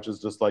that, which is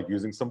just like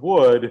using some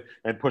wood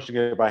and pushing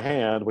it by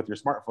hand with your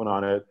smartphone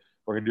on it.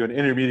 We're going to do an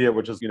intermediate,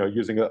 which is,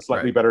 using a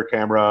slightly better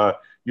camera,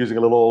 using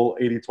a little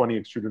 80-20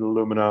 extruded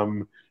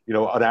aluminum,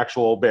 an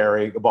actual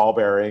bearing, a ball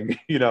bearing,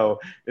 in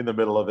the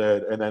middle of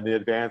it. And then the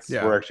advanced,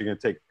 we're actually going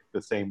to take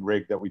the same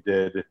rig that we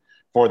did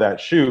for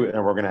that shoot,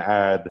 and we're going to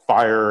add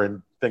fire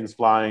and things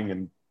flying,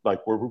 and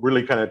like we're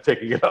really kind of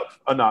taking it up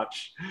a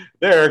notch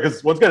there,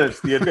 because once again,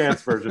 it's the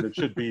advanced version. It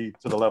should be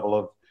to the level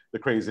of the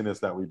craziness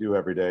that we do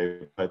every day.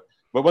 But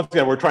once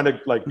again, we're trying to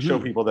like show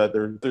people that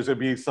there's going to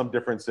be some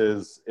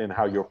differences in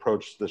how you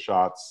approach the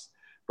shots,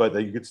 but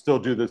that you could still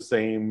do the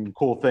same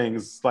cool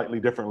things slightly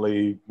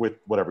differently with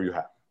whatever you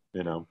have,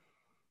 you know?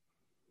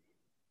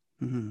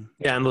 Mm-hmm.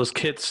 Yeah, and those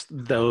kits,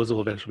 those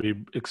will eventually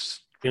be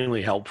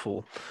extremely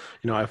helpful.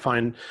 You know, I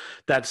find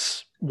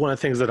that's one of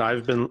the things that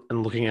I've been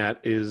looking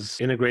at is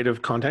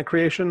integrative content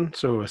creation.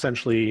 So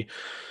essentially,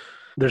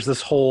 there's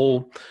this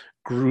whole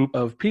group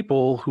of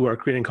people who are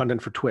creating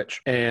content for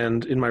Twitch.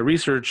 And in my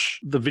research,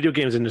 the video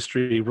games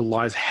industry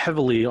relies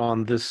heavily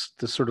on this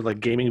sort of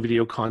like gaming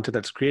video content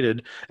that's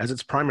created as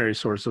its primary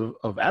source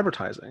of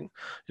advertising.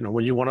 You know,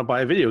 when you want to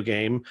buy a video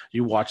game,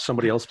 you watch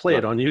somebody else play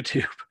it on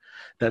YouTube.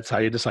 That's how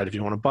you decide if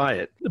you want to buy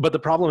it. But the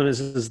problem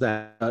is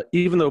that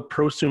even though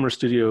prosumer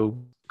studio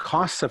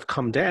costs have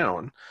come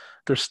down,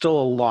 there's still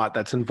a lot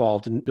that's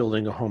involved in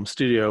building a home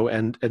studio.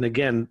 And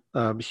again,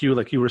 Hugh,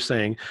 like you were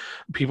saying,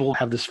 people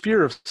have this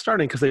fear of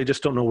starting because they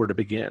just don't know where to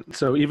begin.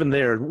 So even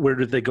there, where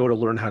did they go to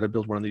learn how to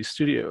build one of these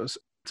studios?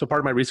 So part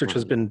of my research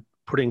has been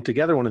putting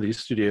together one of these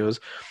studios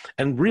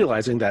and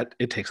realizing that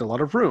it takes a lot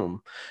of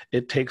room.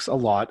 It takes a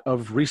lot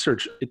of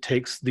research. It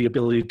takes the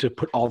ability to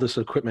put all this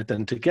equipment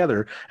then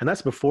together. And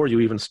that's before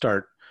you even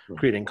start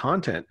creating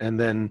content. And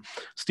then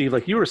Steve,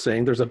 like you were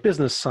saying, there's a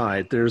business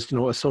side, there's, you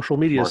know, a social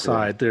media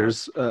side,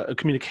 there's a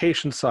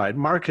communication side,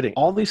 marketing,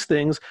 all these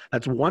things.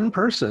 That's one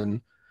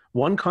person,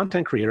 one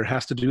content creator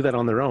has to do that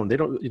on their own. They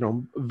don't, you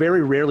know,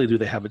 very rarely do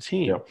they have a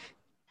team. Yep.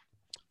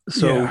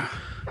 So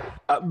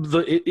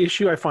the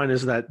issue I find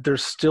is that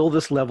there's still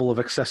this level of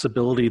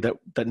accessibility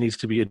that needs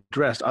to be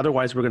addressed.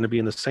 Otherwise, we're going to be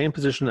in the same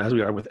position as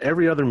we are with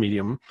every other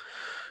medium,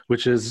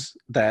 which is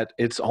that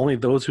it's only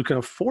those who can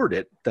afford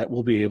it that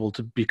will be able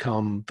to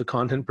become the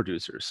content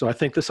producers. So I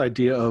think this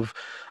idea of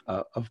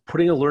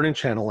putting a learning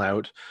channel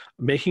out,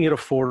 making it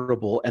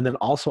affordable, and then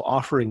also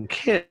offering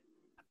kit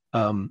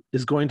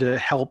is going to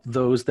help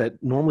those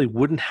that normally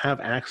wouldn't have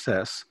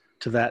access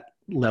to that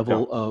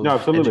level of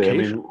absolutely.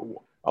 education. I mean,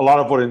 a lot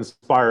of what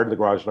inspired the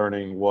Garage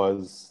Learning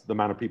was the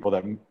amount of people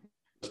that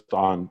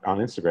on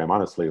Instagram,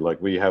 honestly. Like,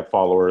 we have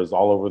followers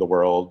all over the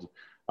world.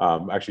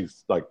 Actually,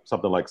 like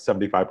something like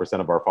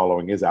 75% of our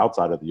following is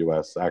outside of the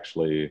US,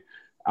 actually,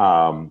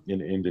 in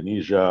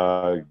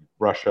Indonesia,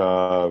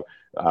 Russia,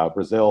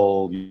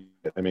 Brazil.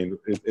 I mean,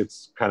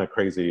 it's kind of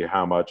crazy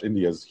how much.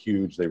 India's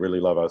huge. They really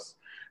love us.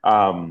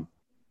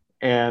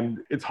 And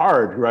it's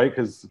hard, right?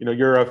 Because, you know,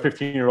 you're a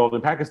 15-year-old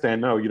in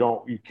Pakistan. No,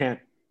 you can't,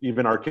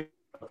 even our kid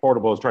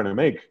affordable is trying to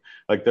make.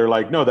 Like, they're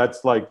like, no,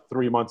 that's like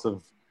 3 months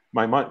of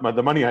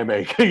the money I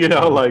make, you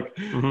know, like,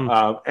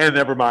 and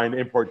never mind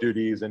import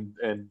duties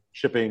and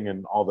shipping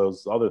and all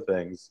those other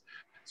things.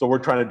 So we're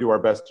trying to do our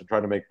best to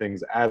try to make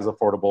things as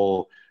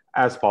affordable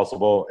as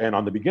possible. And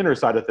on the beginner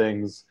side of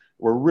things,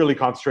 we're really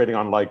concentrating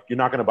on, like, you're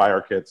not going to buy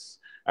our kits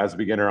as a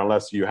beginner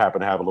unless you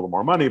happen to have a little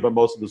more money. But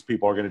most of those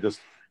people are going to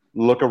just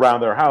look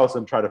around their house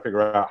and try to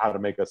figure out how to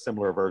make a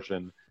similar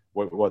version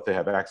what they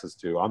have access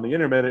to. On the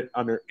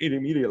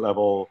intermediate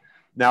level,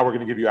 now we're going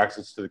to give you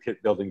access to the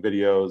kit building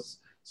videos.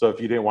 So if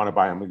you didn't want to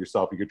buy them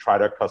yourself, you could try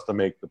to custom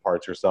make the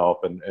parts yourself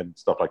and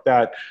stuff like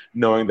that,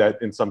 knowing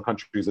that in some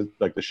countries,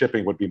 like, the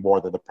shipping would be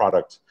more than the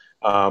product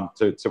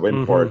to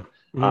import.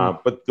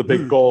 But the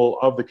big goal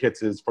of the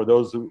kits is for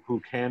those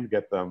who can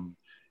get them,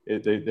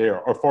 they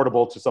are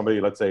affordable to somebody,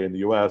 let's say in the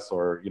US,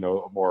 or, you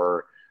know,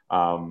 more,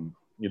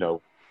 you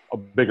know, a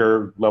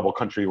bigger level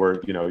country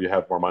where, you know, you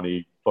have more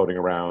money floating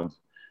around.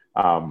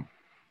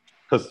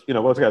 Because, you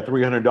know, what's got a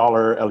 $300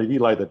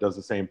 LED light that does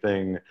the same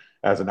thing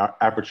as an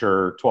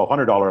Aperture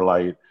 $1,200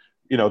 light,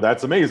 you know,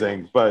 that's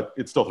amazing, but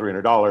it's still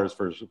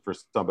 $300 for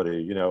somebody,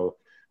 you know.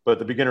 But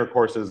the beginner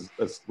courses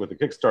with the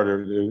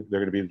Kickstarter, they're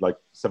going to be like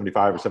 $75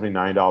 or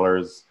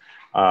 $79,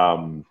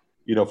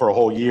 you know, for a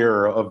whole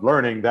year of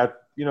learning.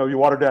 That, you know, you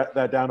water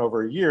that down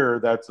over a year,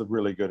 that's a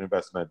really good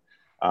investment,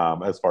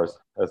 as far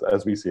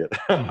as we see it.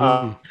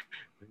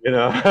 You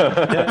know,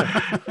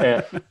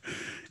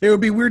 it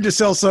would be weird to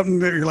sell something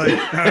that you're like,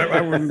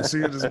 I wouldn't see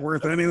it as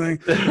worth anything.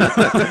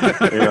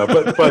 Yeah,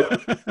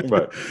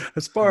 but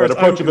as far as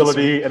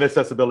approachability and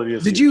accessibility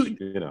is,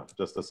 you know,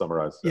 just to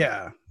summarize.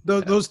 Yeah,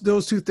 those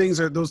two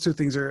things are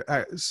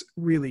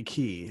really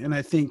key. And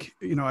I think,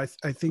 you know, I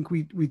think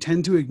we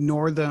tend to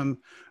ignore them.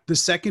 The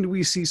second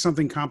we see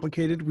something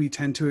complicated, we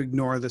tend to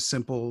ignore the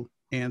simple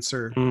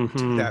answer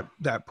to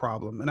that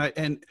problem.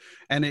 And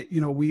it, you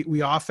know,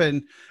 we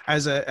often,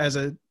 as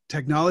a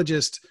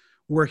technologist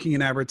working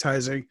in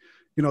advertising,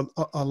 you know,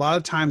 a lot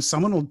of times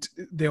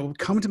they'll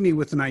come to me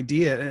with an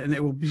idea and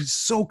it will be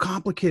so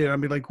complicated. I'll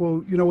be like,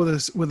 well, you know,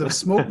 with a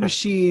smoke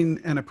machine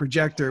and a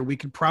projector, we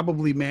could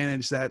probably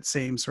manage that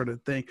same sort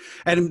of thing.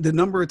 And the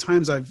number of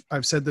times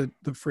I've said the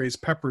phrase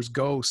Pepper's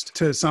Ghost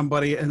to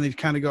somebody and they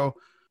kind of go,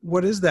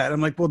 what is that? I'm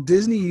like, well,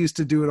 Disney used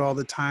to do it all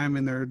the time,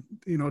 and they're,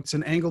 you know, it's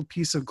an angled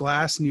piece of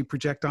glass and you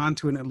project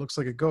onto it and it looks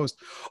like a ghost.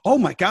 Oh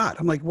my God.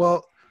 I'm like,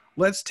 well,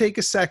 let's take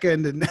a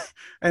second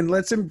and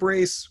let's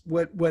embrace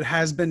what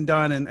has been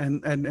done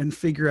and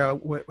figure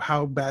out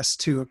how best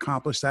to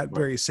accomplish that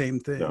very same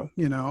thing.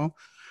 Yeah.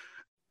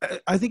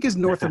 I think as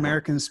North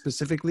Americans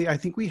specifically, I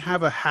think we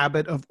have a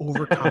habit of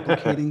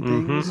overcomplicating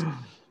things.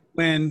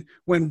 When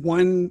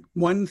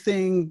one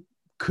thing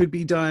could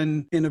be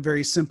done in a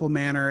very simple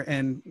manner,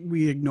 and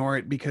we ignore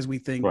it because we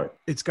think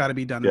it's got to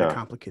be done in a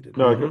complicated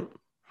way.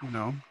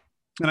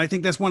 And I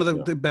think that's one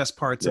of the best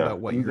parts about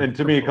what you're and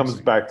to me, it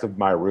comes back to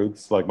my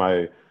roots. Like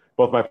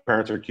both my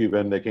parents are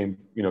Cuban. They came,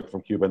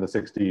 from Cuba in the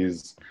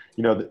 60s.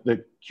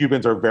 The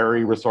Cubans are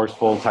very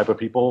resourceful type of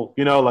people,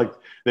 like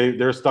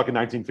they're stuck in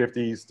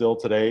 1950s still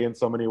today in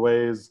so many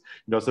ways,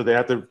 so they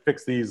have to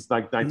fix these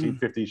like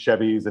 1950s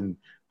Chevys and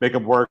make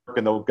them work,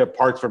 and they'll get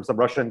parts from some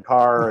Russian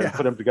car and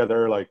put them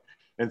together.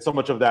 And so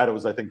much of that, it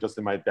was, I think, just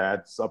in my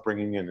dad's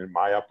upbringing and in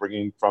my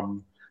upbringing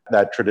from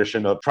that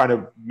tradition of trying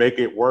to make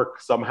it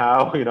work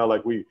somehow.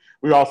 Like we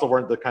also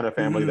weren't the kind of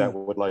family that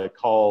would like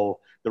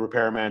call the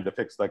repairman to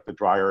fix like the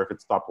dryer if it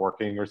stopped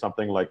working or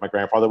something. Like my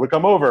grandfather would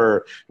come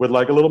over with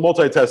like a little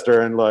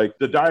multi-tester and like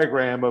the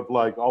diagram of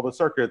like all the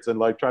circuits and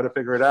like try to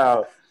figure it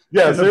out.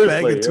 Yeah,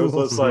 seriously. It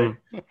was just like,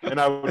 and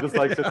I would just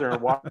like sit there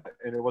and watch it.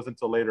 And it wasn't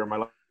until later in my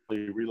life I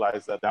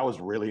realized that was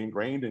really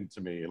ingrained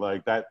into me.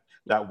 Like that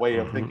way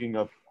of thinking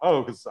of,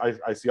 because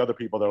I see other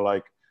people that are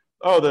like,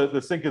 the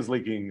sink is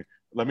leaking,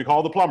 let me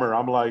call the plumber.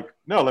 I'm like,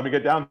 no, let me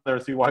get down there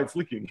and see why it's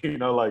leaking.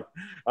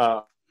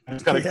 I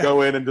just kind of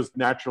go in and just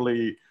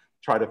naturally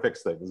try to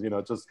fix things.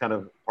 It's just kind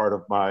of part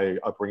of my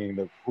upbringing,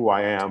 of who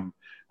I am.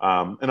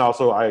 And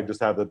also I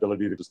just have the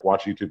ability to just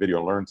watch a YouTube video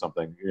and learn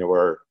something,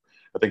 where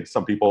I think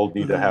some people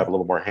need to have a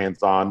little more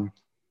hands-on.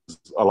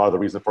 A lot of the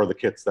reason for the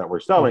kits that we're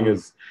selling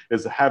is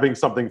having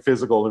something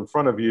physical in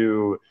front of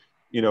you,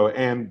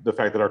 and the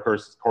fact that our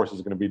course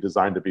is going to be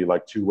designed to be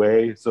like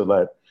two-way, so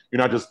that you're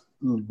not just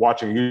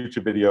watching a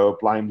YouTube video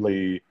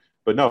blindly,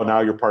 but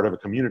now you're part of a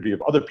community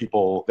of other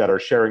people that are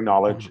sharing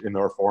knowledge in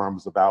their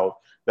forums about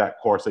that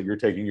course that you're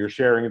taking. You're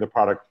sharing the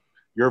product,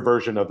 your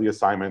version of the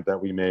assignment that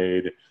we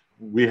made.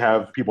 We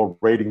have people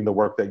rating the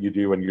work that you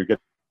do, and you get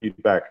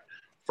feedback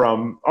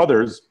from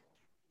others.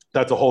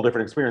 That's a whole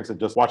different experience than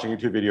just watching a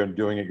YouTube video and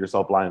doing it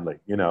yourself blindly,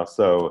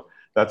 So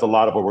that's a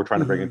lot of what we're trying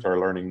to bring into our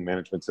learning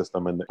management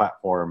system and the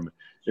platform,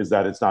 is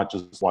that it's not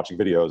just watching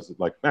videos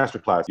like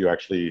masterclass. You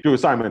actually do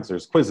assignments,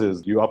 there's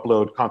quizzes, you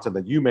upload content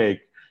that you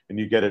make, and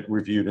you get it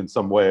reviewed in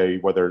some way,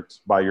 whether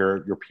it's by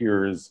your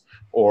peers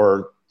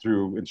or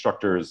through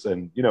instructors.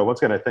 And,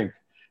 once again, I think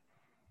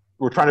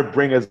we're trying to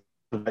bring as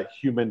that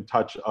human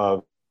touch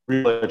of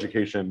real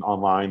education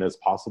online as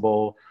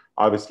possible.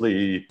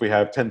 Obviously, if we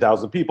have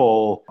 10,000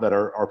 people that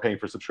are paying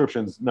for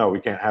subscriptions, no, we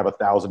can't have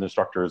 1,000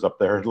 instructors up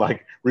there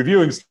like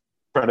reviewing,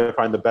 trying to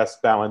find the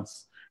best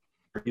balance,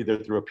 either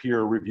through a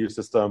peer review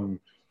system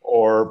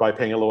or by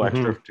paying a little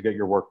extra to get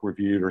your work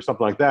reviewed or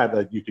something like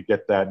that you could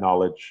get that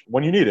knowledge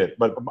when you need it.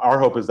 But our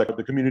hope is that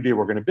the community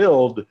we're going to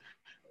build,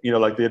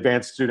 like the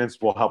advanced students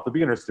will help the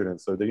beginner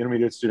students, so the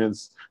intermediate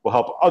students will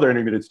help other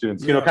intermediate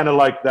students, kind of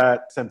like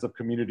that sense of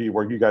community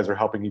where you guys are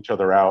helping each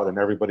other out and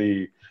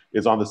everybody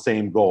is on the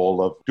same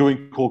goal of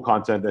doing cool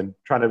content and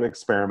trying to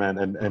experiment.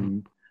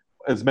 And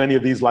as many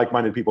of these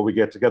like-minded people we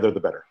get together, the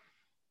better.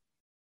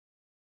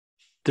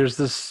 There's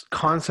this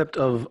concept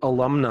of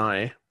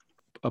alumni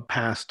of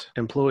past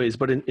employees,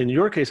 but in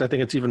your case, I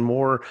think it's even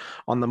more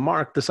on the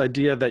mark, this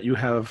idea that you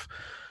have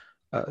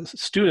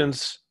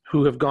students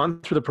who have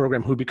gone through the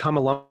program, who become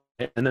alumni,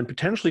 and then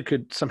potentially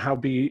could somehow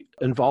be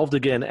involved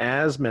again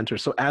as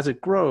mentors. So as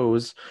it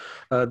grows,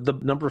 the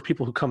number of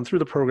people who come through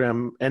the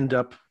program end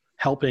up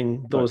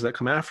helping those that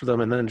come after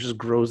them, and then it just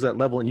grows that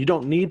level. And you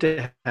don't need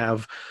to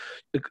have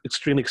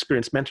extremely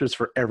experienced mentors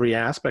for every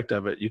aspect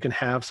of it. You can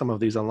have some of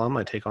these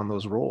alumni take on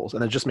those roles,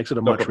 and it just makes it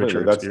a much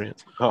richer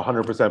experience.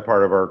 100%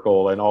 part of our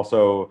goal. And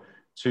also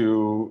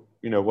to,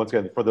 once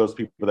again, for those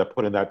people that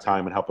put in that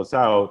time and help us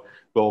out,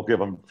 we'll give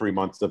them 3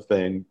 months of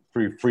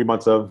free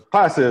months of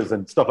classes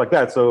and stuff like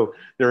that. So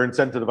they're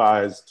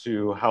incentivized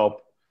to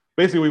help.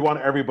 Basically, we want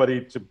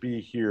everybody to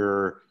be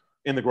here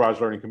in the Garage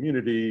Learning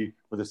community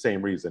for the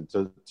same reason,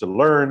 to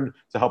learn,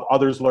 to help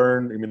others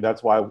learn. I mean,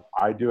 that's why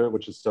I do it,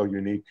 which is so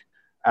unique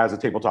as a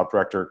tabletop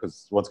director,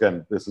 because once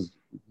again, this is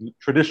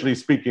traditionally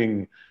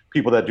speaking,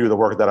 people that do the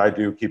work that I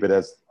do keep it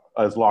as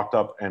locked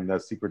up and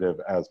as secretive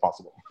as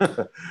possible.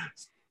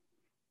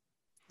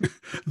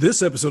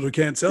 This episode of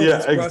Can't Sell.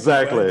 Yeah,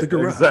 exactly.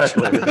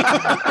 Exactly.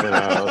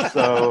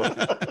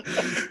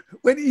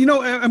 But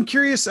I'm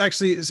curious,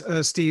 actually,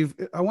 Steve.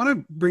 I want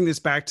to bring this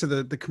back to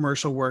the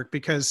commercial work,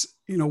 because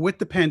with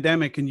the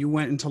pandemic and you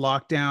went into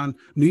lockdown,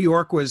 New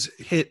York was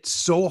hit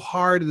so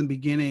hard in the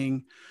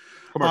beginning.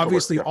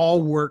 Obviously,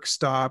 all work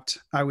stopped.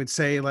 I would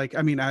say,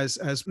 as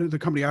the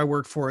company I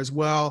work for as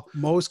well,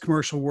 most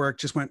commercial work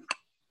just went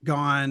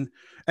gone.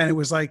 And it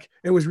was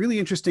really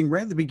interesting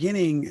right at the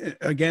beginning,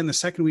 again, the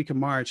second week of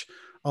March,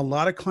 a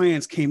lot of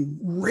clients came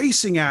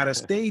racing at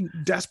us. They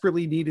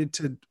desperately needed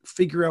to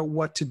figure out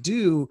what to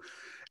do.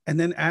 And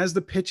then as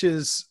the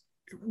pitches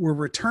were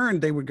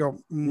returned, they would go,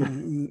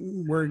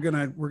 we're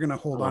gonna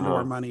hold on to our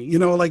Uh-huh. money. You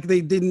know, like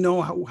they didn't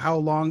know how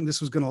long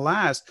this was gonna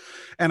last.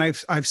 And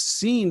I've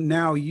seen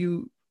now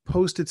you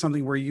posted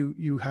something where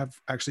you have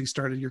actually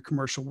started your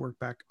commercial work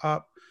back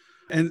up.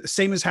 And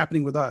same is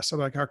happening with us. So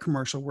like our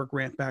commercial work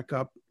ramped back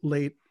up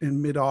late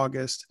in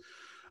mid-August,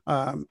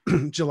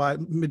 mid-July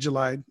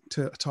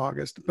to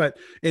August, but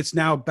it's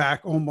now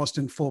back almost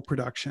in full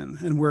production,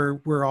 and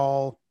we're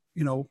all,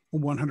 you know,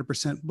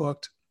 100%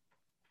 booked.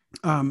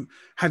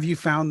 Have you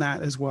found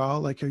that as well?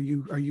 Like, are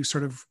you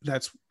sort of,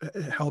 that's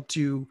helped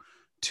you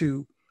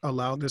to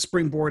allow the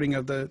springboarding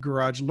of the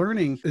Garage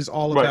Learning is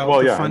all Right. about Well,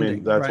 the yeah. funding, I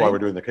mean, that's right? why we're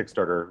doing the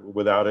Kickstarter.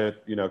 Without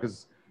it, you know,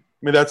 because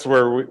I mean, that's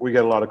where we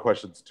get a lot of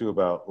questions too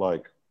about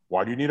like,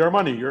 why do you need our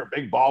money? You're a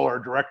big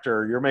baller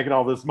director. You're making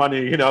all this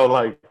money, you know,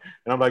 like,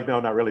 and I'm like, no,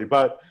 not really.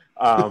 But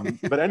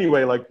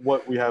anyway, like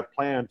what we have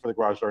planned for the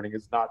Garage Learning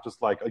is not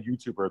just like a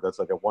YouTuber that's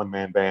like a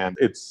one-man band.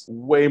 It's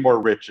way more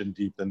rich and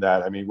deep than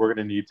that. I mean, we're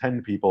going to need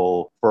 10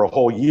 people for a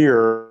whole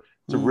year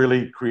to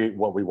really create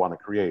what we want to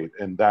create.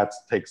 And that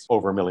takes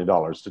over $1 million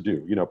to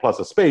do, you know, plus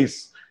a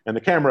space and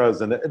the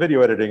cameras and the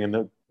video editing and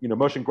the, you know,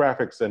 motion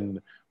graphics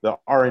and the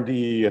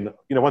R&D. And,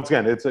 you know, once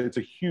again, it's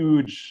a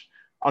huge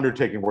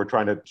undertaking we're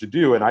trying to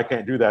do. And I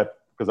can't do that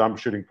because I'm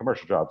shooting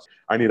commercial jobs.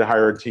 I need to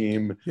hire a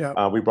team.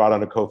 Yeah. We brought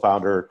on a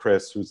co-founder,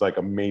 Chris, who's like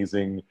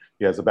amazing.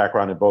 He has a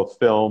background in both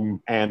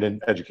film and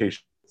in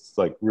education. It's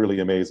like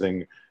really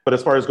amazing. But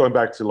as far as going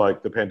back to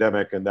like the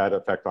pandemic and that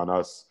effect on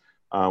us,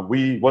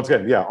 we, once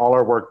again, yeah, all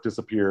our work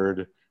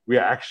disappeared. We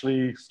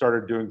actually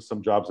started doing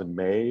some jobs in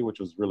May, which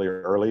was really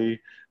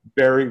early.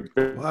 Very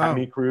Wow.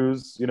 tiny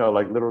crews, you know,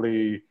 like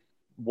literally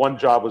one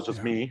job was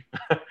just me.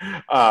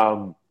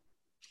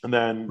 And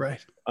then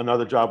Right.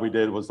 another job we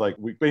did was like,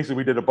 we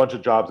did a bunch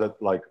of jobs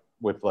at like,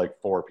 with like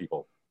 4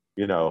 people,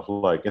 you know,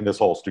 like in this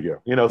whole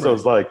studio, you know, so Right.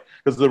 it's like,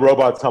 because the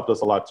robots helped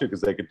us a lot too, because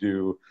they could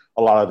do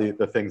a lot of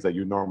the things that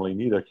you normally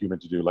need a human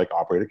to do, like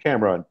operate a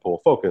camera and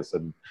pull focus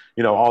and,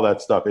 you know, all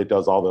that stuff. It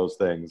does all those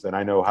things. And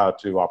I know how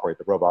to operate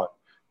the robot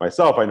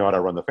myself. I know how to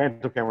run the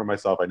Phantom camera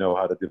myself. I know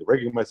how to do the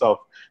rigging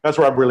myself. That's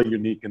where I'm really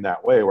unique in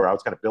that way, where I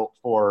was kind of built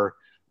for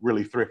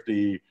really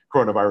thrifty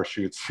coronavirus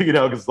shoots, you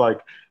know, because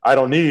like I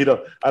don't need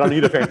a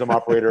Phantom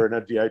operator and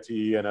a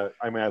DIT and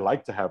I mean I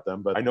like to have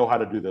them, but I know how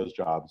to do those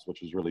jobs,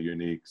 which is really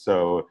unique.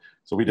 So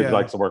we did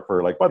like some work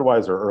for like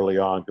Budweiser early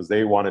on because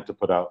they wanted to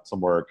put out some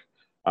work.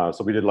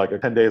 So we did like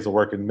 10 days of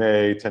work in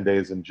May, 10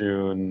 days in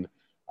June,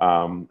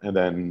 and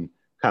then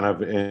kind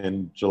of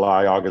in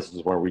July, August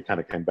is where we kind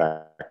of came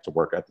back to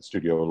work at the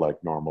studio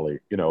like normally,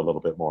 you know, a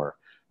little bit more.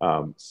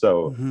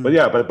 But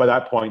yeah, but by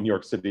that point, New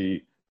York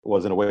City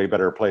was in a way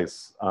better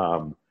place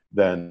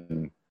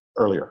than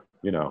earlier,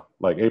 you know,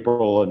 like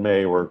April and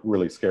May were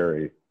really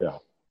scary. Yeah.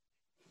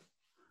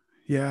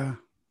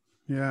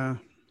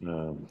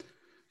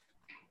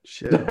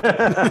 Shit. You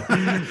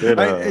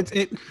know.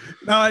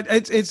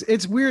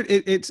 It's weird.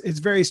 It's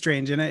very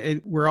strange,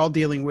 and we're all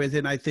dealing with it.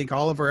 And I think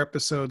all of our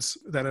episodes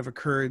that have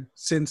occurred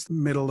since the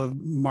middle of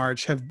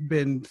March have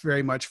been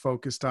very much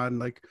focused on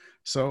like,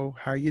 so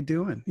how are you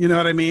doing? You know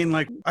what I mean?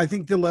 Like, I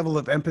think the level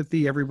of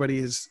empathy everybody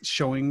is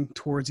showing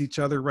towards each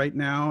other right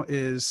now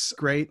is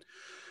great.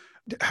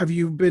 Have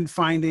you been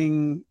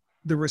finding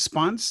the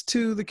response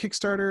to the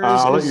Kickstarter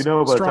I'll let you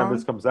know by the time strong?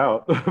 this comes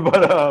out.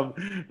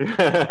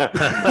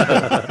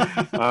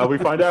 But we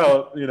find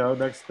out, you know,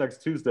 next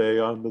Tuesday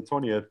on the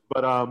 20th.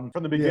 But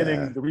from the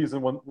beginning, the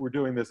reason we're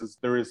doing this is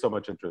there is so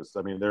much interest.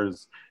 I mean,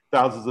 there's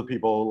thousands of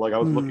people. Like I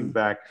was looking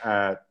back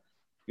at,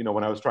 you know,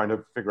 when I was trying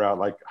to figure out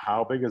like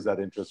how big is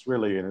that interest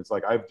really, and it's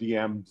like I've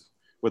DM'd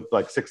with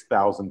like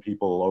 6,000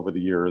 people over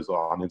the years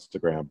on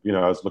Instagram. You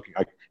know, I was looking,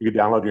 you could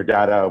download your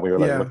data. We were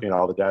like looking at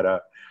all the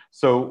data.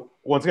 So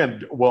once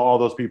again, will all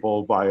those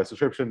people buy a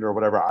subscription or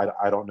whatever?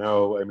 I don't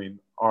know. I mean,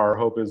 our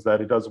hope is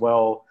that it does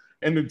well.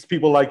 And it's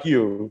people like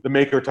you, the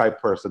maker type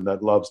person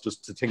that loves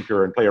just to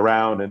tinker and play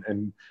around.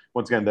 And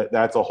once again,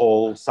 that's a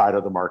whole side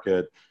of the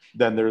market.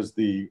 Then there's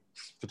the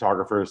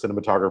photographer,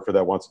 cinematographer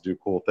that wants to do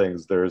cool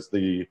things. There's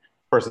the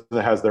person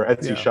that has their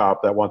Etsy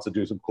shop that wants to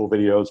do some cool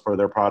videos for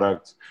their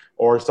product,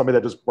 or somebody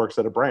that just works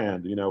at a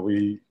brand. You know,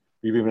 we've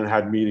even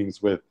had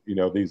meetings with, you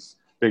know, these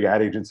big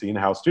ad agency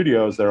in-house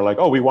studios that are like,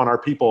 oh, we want our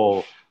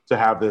people to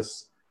have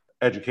this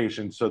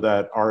education so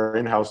that our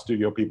in-house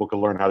studio people can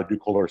learn how to do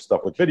cooler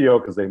stuff with video,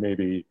 because they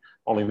maybe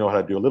only know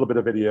how to do a little bit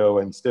of video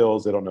and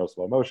stills. They don't know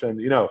slow motion.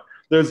 You know,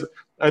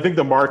 I think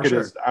the market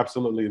is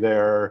absolutely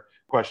there.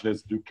 Question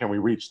is, can we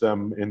reach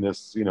them in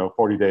this, you know,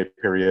 40-day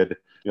period?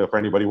 You know, for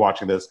anybody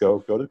watching this, go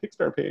to the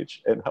Kickstarter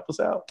page and help us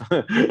out.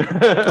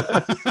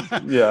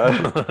 Yeah,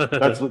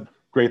 that's the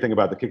great thing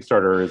about the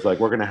Kickstarter is like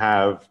we're going to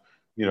have,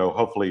 you know,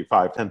 hopefully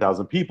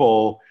 5,000-10,000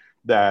 people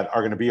that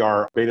are going to be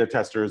our beta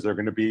testers. They're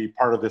going to be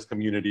part of this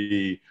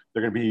community.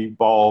 They're going to be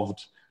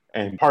involved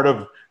and part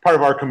of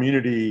our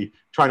community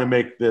trying to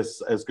make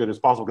this as good as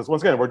possible. Because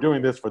once again, we're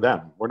doing this for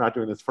them. We're not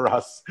doing this for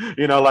us.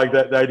 You know, like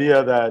the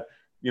idea that,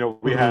 you know,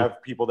 we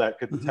have people that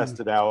could test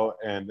it out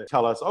and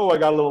tell us, oh, I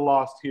got a little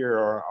lost here,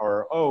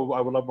 or oh, I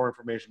would love more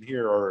information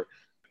here, or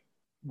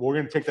we're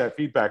going to take that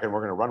feedback and we're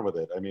going to run with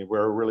it. I mean,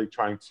 we're really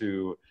trying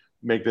to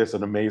make this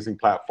an amazing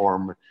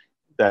platform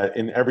that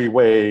in every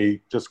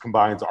way just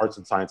combines arts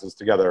and sciences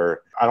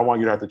together. I don't want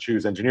you to have to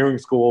choose engineering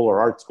school or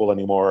art school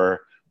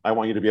anymore. I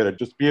want you to be able to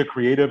just be a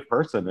creative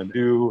person and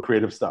do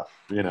creative stuff,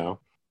 you know?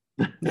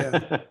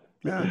 Yeah.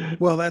 Yeah.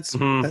 Well, that's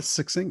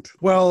succinct.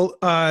 Well,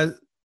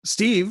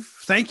 Steve,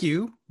 thank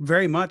you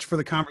very much for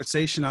the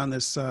conversation on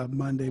this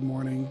Monday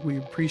morning. We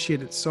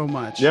appreciate it so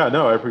much. Yeah,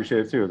 no, I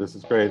appreciate it too. This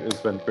is great. It's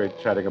been great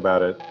chatting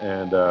about it.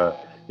 And,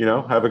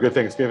 have a good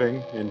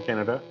Thanksgiving in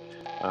Canada.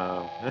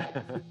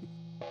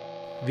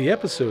 The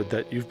episode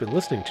that you've been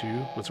listening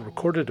to was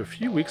recorded a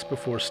few weeks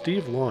before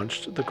Steve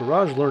launched the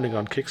Garage Learning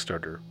on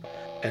Kickstarter.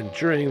 And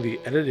during the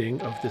editing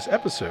of this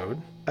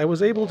episode, I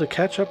was able to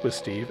catch up with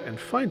Steve and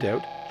find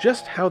out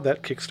just how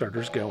that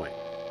Kickstarter's going.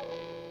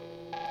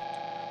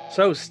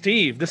 So,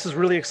 Steve, this is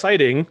really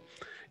exciting.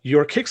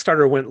 Your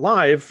Kickstarter went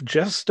live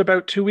just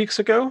about 2 weeks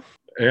ago.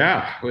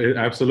 Yeah,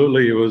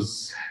 absolutely.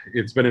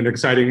 It's been an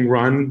exciting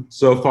run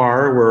so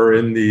far. We're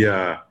in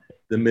the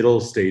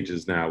middle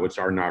stages now, which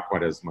are not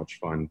quite as much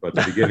fun, but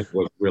the beginning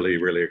was really,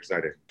 really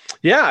exciting.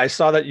 Yeah, I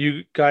saw that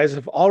you guys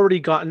have already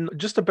gotten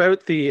just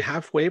about the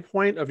halfway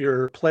point of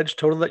your pledge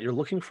total that you're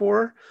looking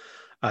for.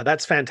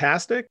 That's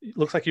fantastic. It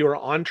looks like you are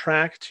on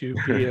track to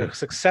be a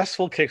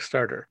successful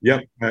Kickstarter.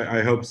 Yep, I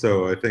hope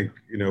so. I think,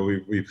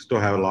 we've still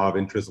had a lot of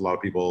interest, a lot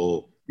of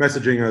people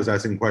messaging us,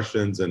 asking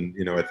questions, and,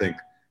 I think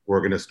we're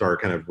going to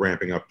start kind of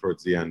ramping up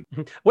towards the end.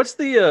 What's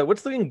the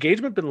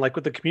engagement been like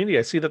with the community?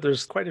 I see that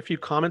there's quite a few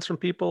comments from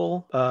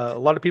people. A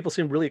lot of people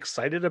seem really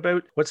excited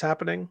about what's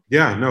happening.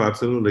 Yeah, no,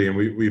 absolutely. And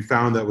we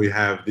found that we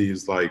have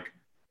these,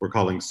 we're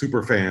calling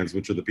super fans,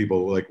 which are the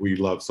people we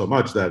love so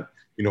much that,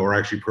 are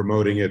actually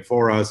promoting it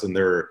for us. And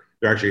they're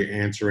actually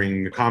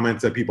answering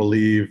comments that people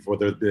leave,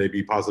 whether they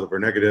be positive or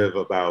negative,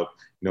 about,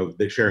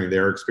 they sharing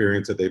their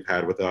experience that they've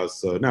had with us.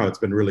 So no, it's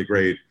been really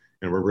great.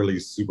 And we're really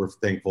super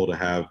thankful to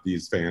have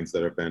these fans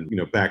that have been,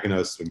 backing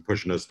us and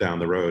pushing us down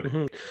the road.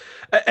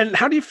 Mm-hmm. And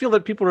how do you feel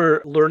that people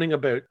are learning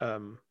about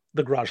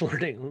the Garage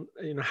Learning?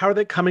 How are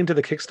they coming to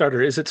the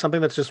Kickstarter? Is it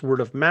something that's just word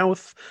of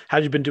mouth?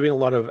 Have you been doing a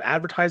lot of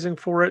advertising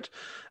for it?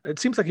 It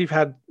seems like you've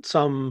had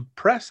some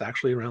press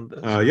actually around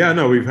this. Yeah,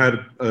 no, we've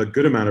had a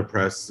good amount of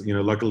press.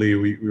 Luckily,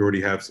 we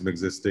already have some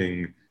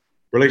existing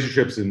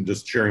relationships in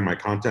just sharing my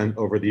content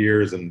over the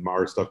years and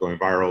our stuff going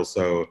viral.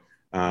 So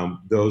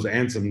those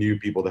and some new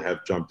people that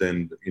have jumped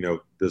in,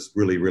 just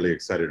really, really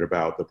excited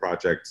about the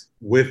project.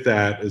 With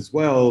that as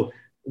well,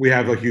 we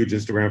have a huge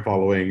Instagram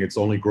following. It's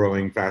only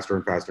growing faster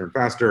and faster and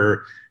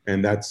faster.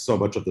 And that's so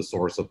much of the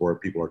source of where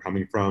people are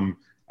coming from.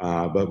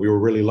 But we were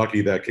really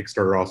lucky that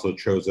Kickstarter also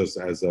chose us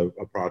as a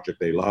project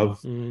they love.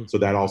 So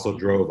that also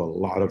drove a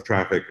lot of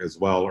traffic as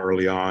well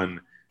early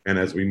on. And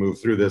as we move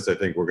through this, I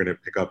think we're going to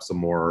pick up some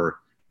more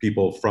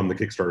people from the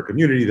Kickstarter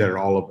community that are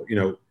all of,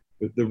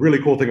 the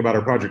really cool thing about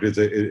our project is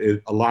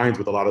it aligns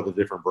with a lot of the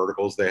different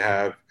verticals they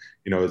have.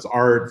 It's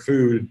art,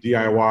 food,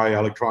 DIY,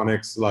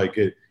 electronics.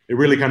 It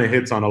really kind of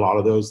hits on a lot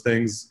of those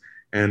things.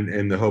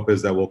 And the hope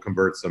is that we'll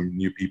convert some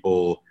new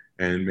people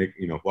and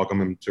welcome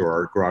them to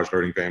our Garage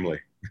Learning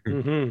family.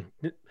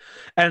 Mm-hmm.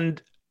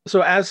 And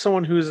so as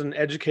someone who's an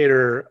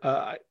educator,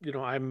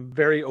 I'm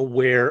very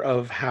aware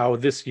of how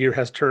this year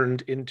has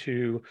turned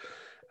into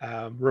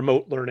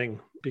remote learning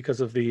because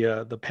of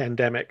the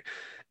pandemic.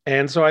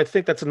 And so I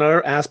think that's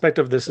another aspect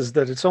of this, is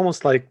that it's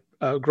almost like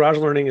Garage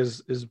Learning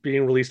is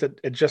being released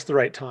at just the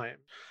right time.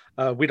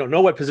 We don't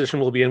know what position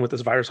we'll be in with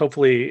this virus.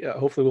 Hopefully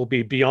we'll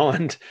be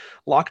beyond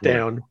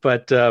lockdown.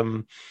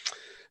 Yeah.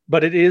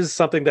 But it is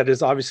something that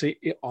is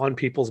obviously on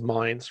people's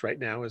minds right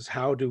now, is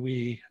how do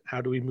we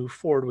move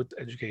forward with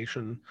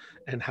education,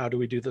 and how do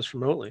we do this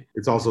remotely?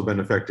 It's also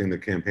been affecting the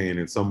campaign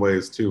in some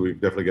ways too. We've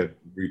definitely got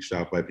reached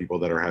out by people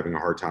that are having a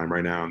hard time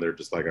right now, and they're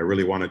just like, I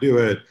really want to do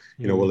it.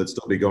 Will it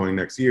still be going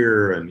next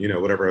year? And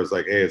whatever. I was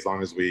like, hey, as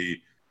long as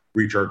we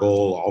reach our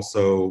goal.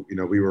 Also,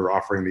 we were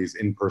offering these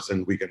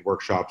in-person weekend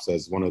workshops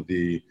as one of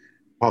the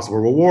possible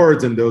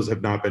rewards, and those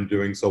have not been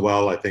doing so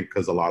well, I think,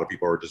 because a lot of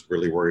people are just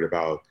really worried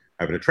about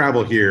having to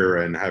travel here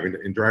and having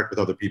to interact with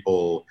other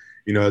people,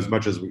 as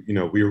much as,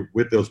 we were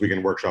with those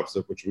weekend workshops,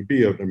 which would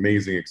be an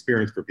amazing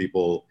experience for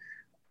people.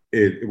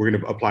 We're going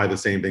to apply the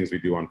same things we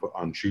do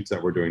on shoots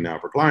that we're doing now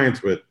for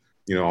clients with,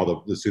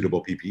 all the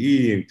suitable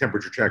PPE and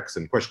temperature checks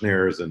and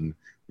questionnaires and,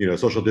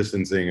 social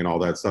distancing and all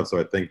that stuff. So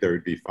I think they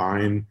would be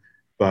fine.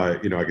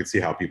 But, I could see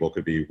how people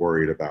could be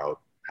worried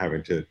about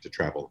having to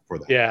travel for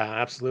that. Yeah,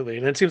 absolutely.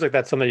 And it seems like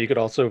that's something you could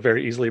also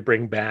very easily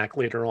bring back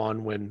later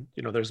on when,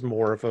 there's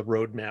more of a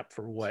roadmap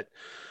for what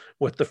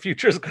the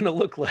future is going to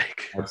look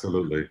like.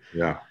 Absolutely.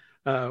 Yeah.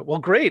 Well,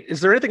 great.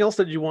 Is there anything else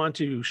that you want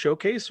to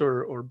showcase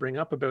or bring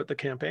up about the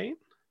campaign?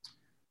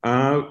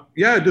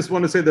 Yeah, I just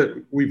want to say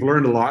that we've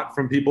learned a lot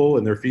from people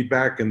and their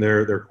feedback and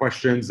their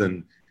questions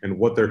and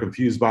what they're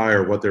confused by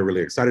or what they're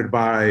really excited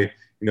by.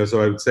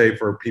 So I would say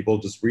for people,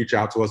 just reach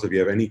out to us if you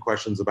have any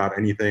questions about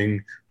anything.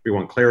 If you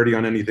want clarity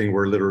on anything,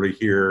 we're literally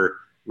here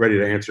ready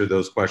to answer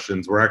those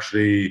questions. We're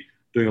actually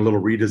doing a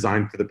little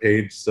redesign for the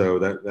page, so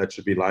that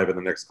should be live in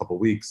the next couple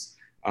of weeks.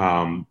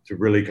 to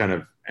really kind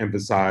of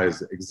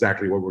emphasize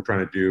exactly what we're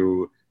trying to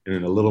do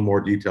in a little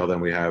more detail than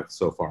we have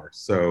so far.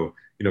 So,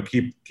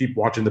 keep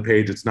watching the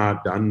page. It's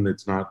not done.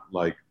 It's not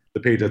like the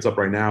page that's up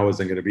right now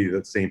isn't going to be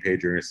the same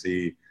page you're going to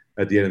see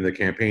at the end of the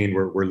campaign.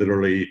 We're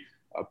literally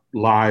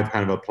live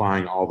kind of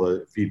applying all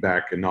the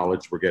feedback and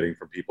knowledge we're getting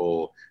from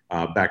people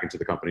back into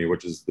the company,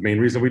 which is the main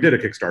reason we did a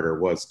Kickstarter,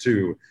 was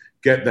to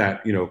get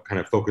that, kind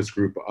of focus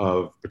group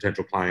of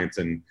potential clients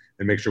and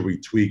make sure we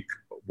tweak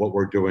what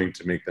we're doing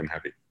to make them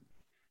happy.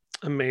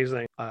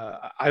 Amazing.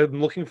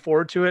 I'm looking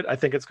forward to it. I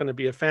think it's going to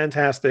be a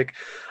fantastic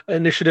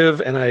initiative,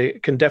 and I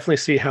can definitely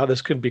see how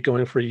this could be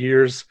going for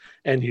years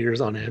and years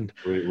on end.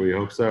 We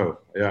hope so.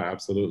 Yeah,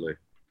 absolutely.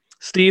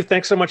 Steve,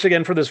 thanks so much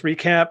again for this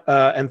recap,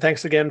 and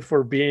thanks again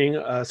for being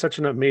such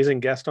an amazing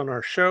guest on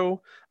our show.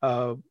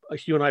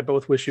 Hugh and I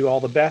both wish you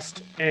all the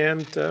best,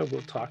 and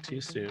we'll talk to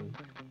you soon.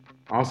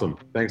 Awesome.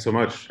 Thanks so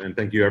much, and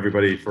thank you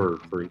everybody for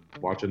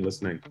watching,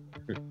 listening.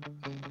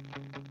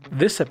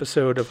 This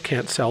episode of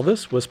Can't Sell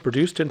This was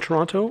produced in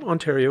Toronto,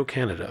 Ontario,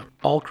 Canada.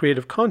 All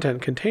creative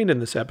content contained in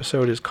this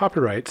episode is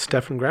copyright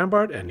Stefan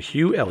Grambart and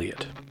Hugh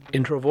Elliott.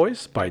 Intro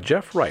voice by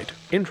Jeff Wright.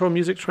 Intro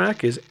music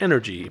track is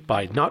Energy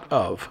by Not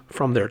Of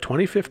from their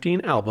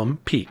 2015 album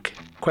Peak.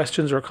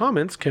 Questions or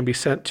comments can be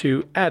sent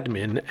to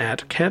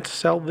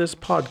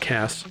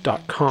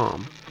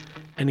admin@can'tsellthispodcast.com.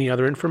 Any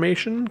other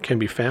information can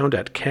be found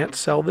at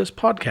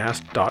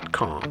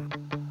can'tsellthispodcast.com.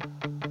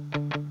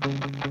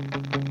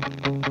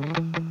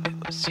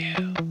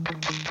 You.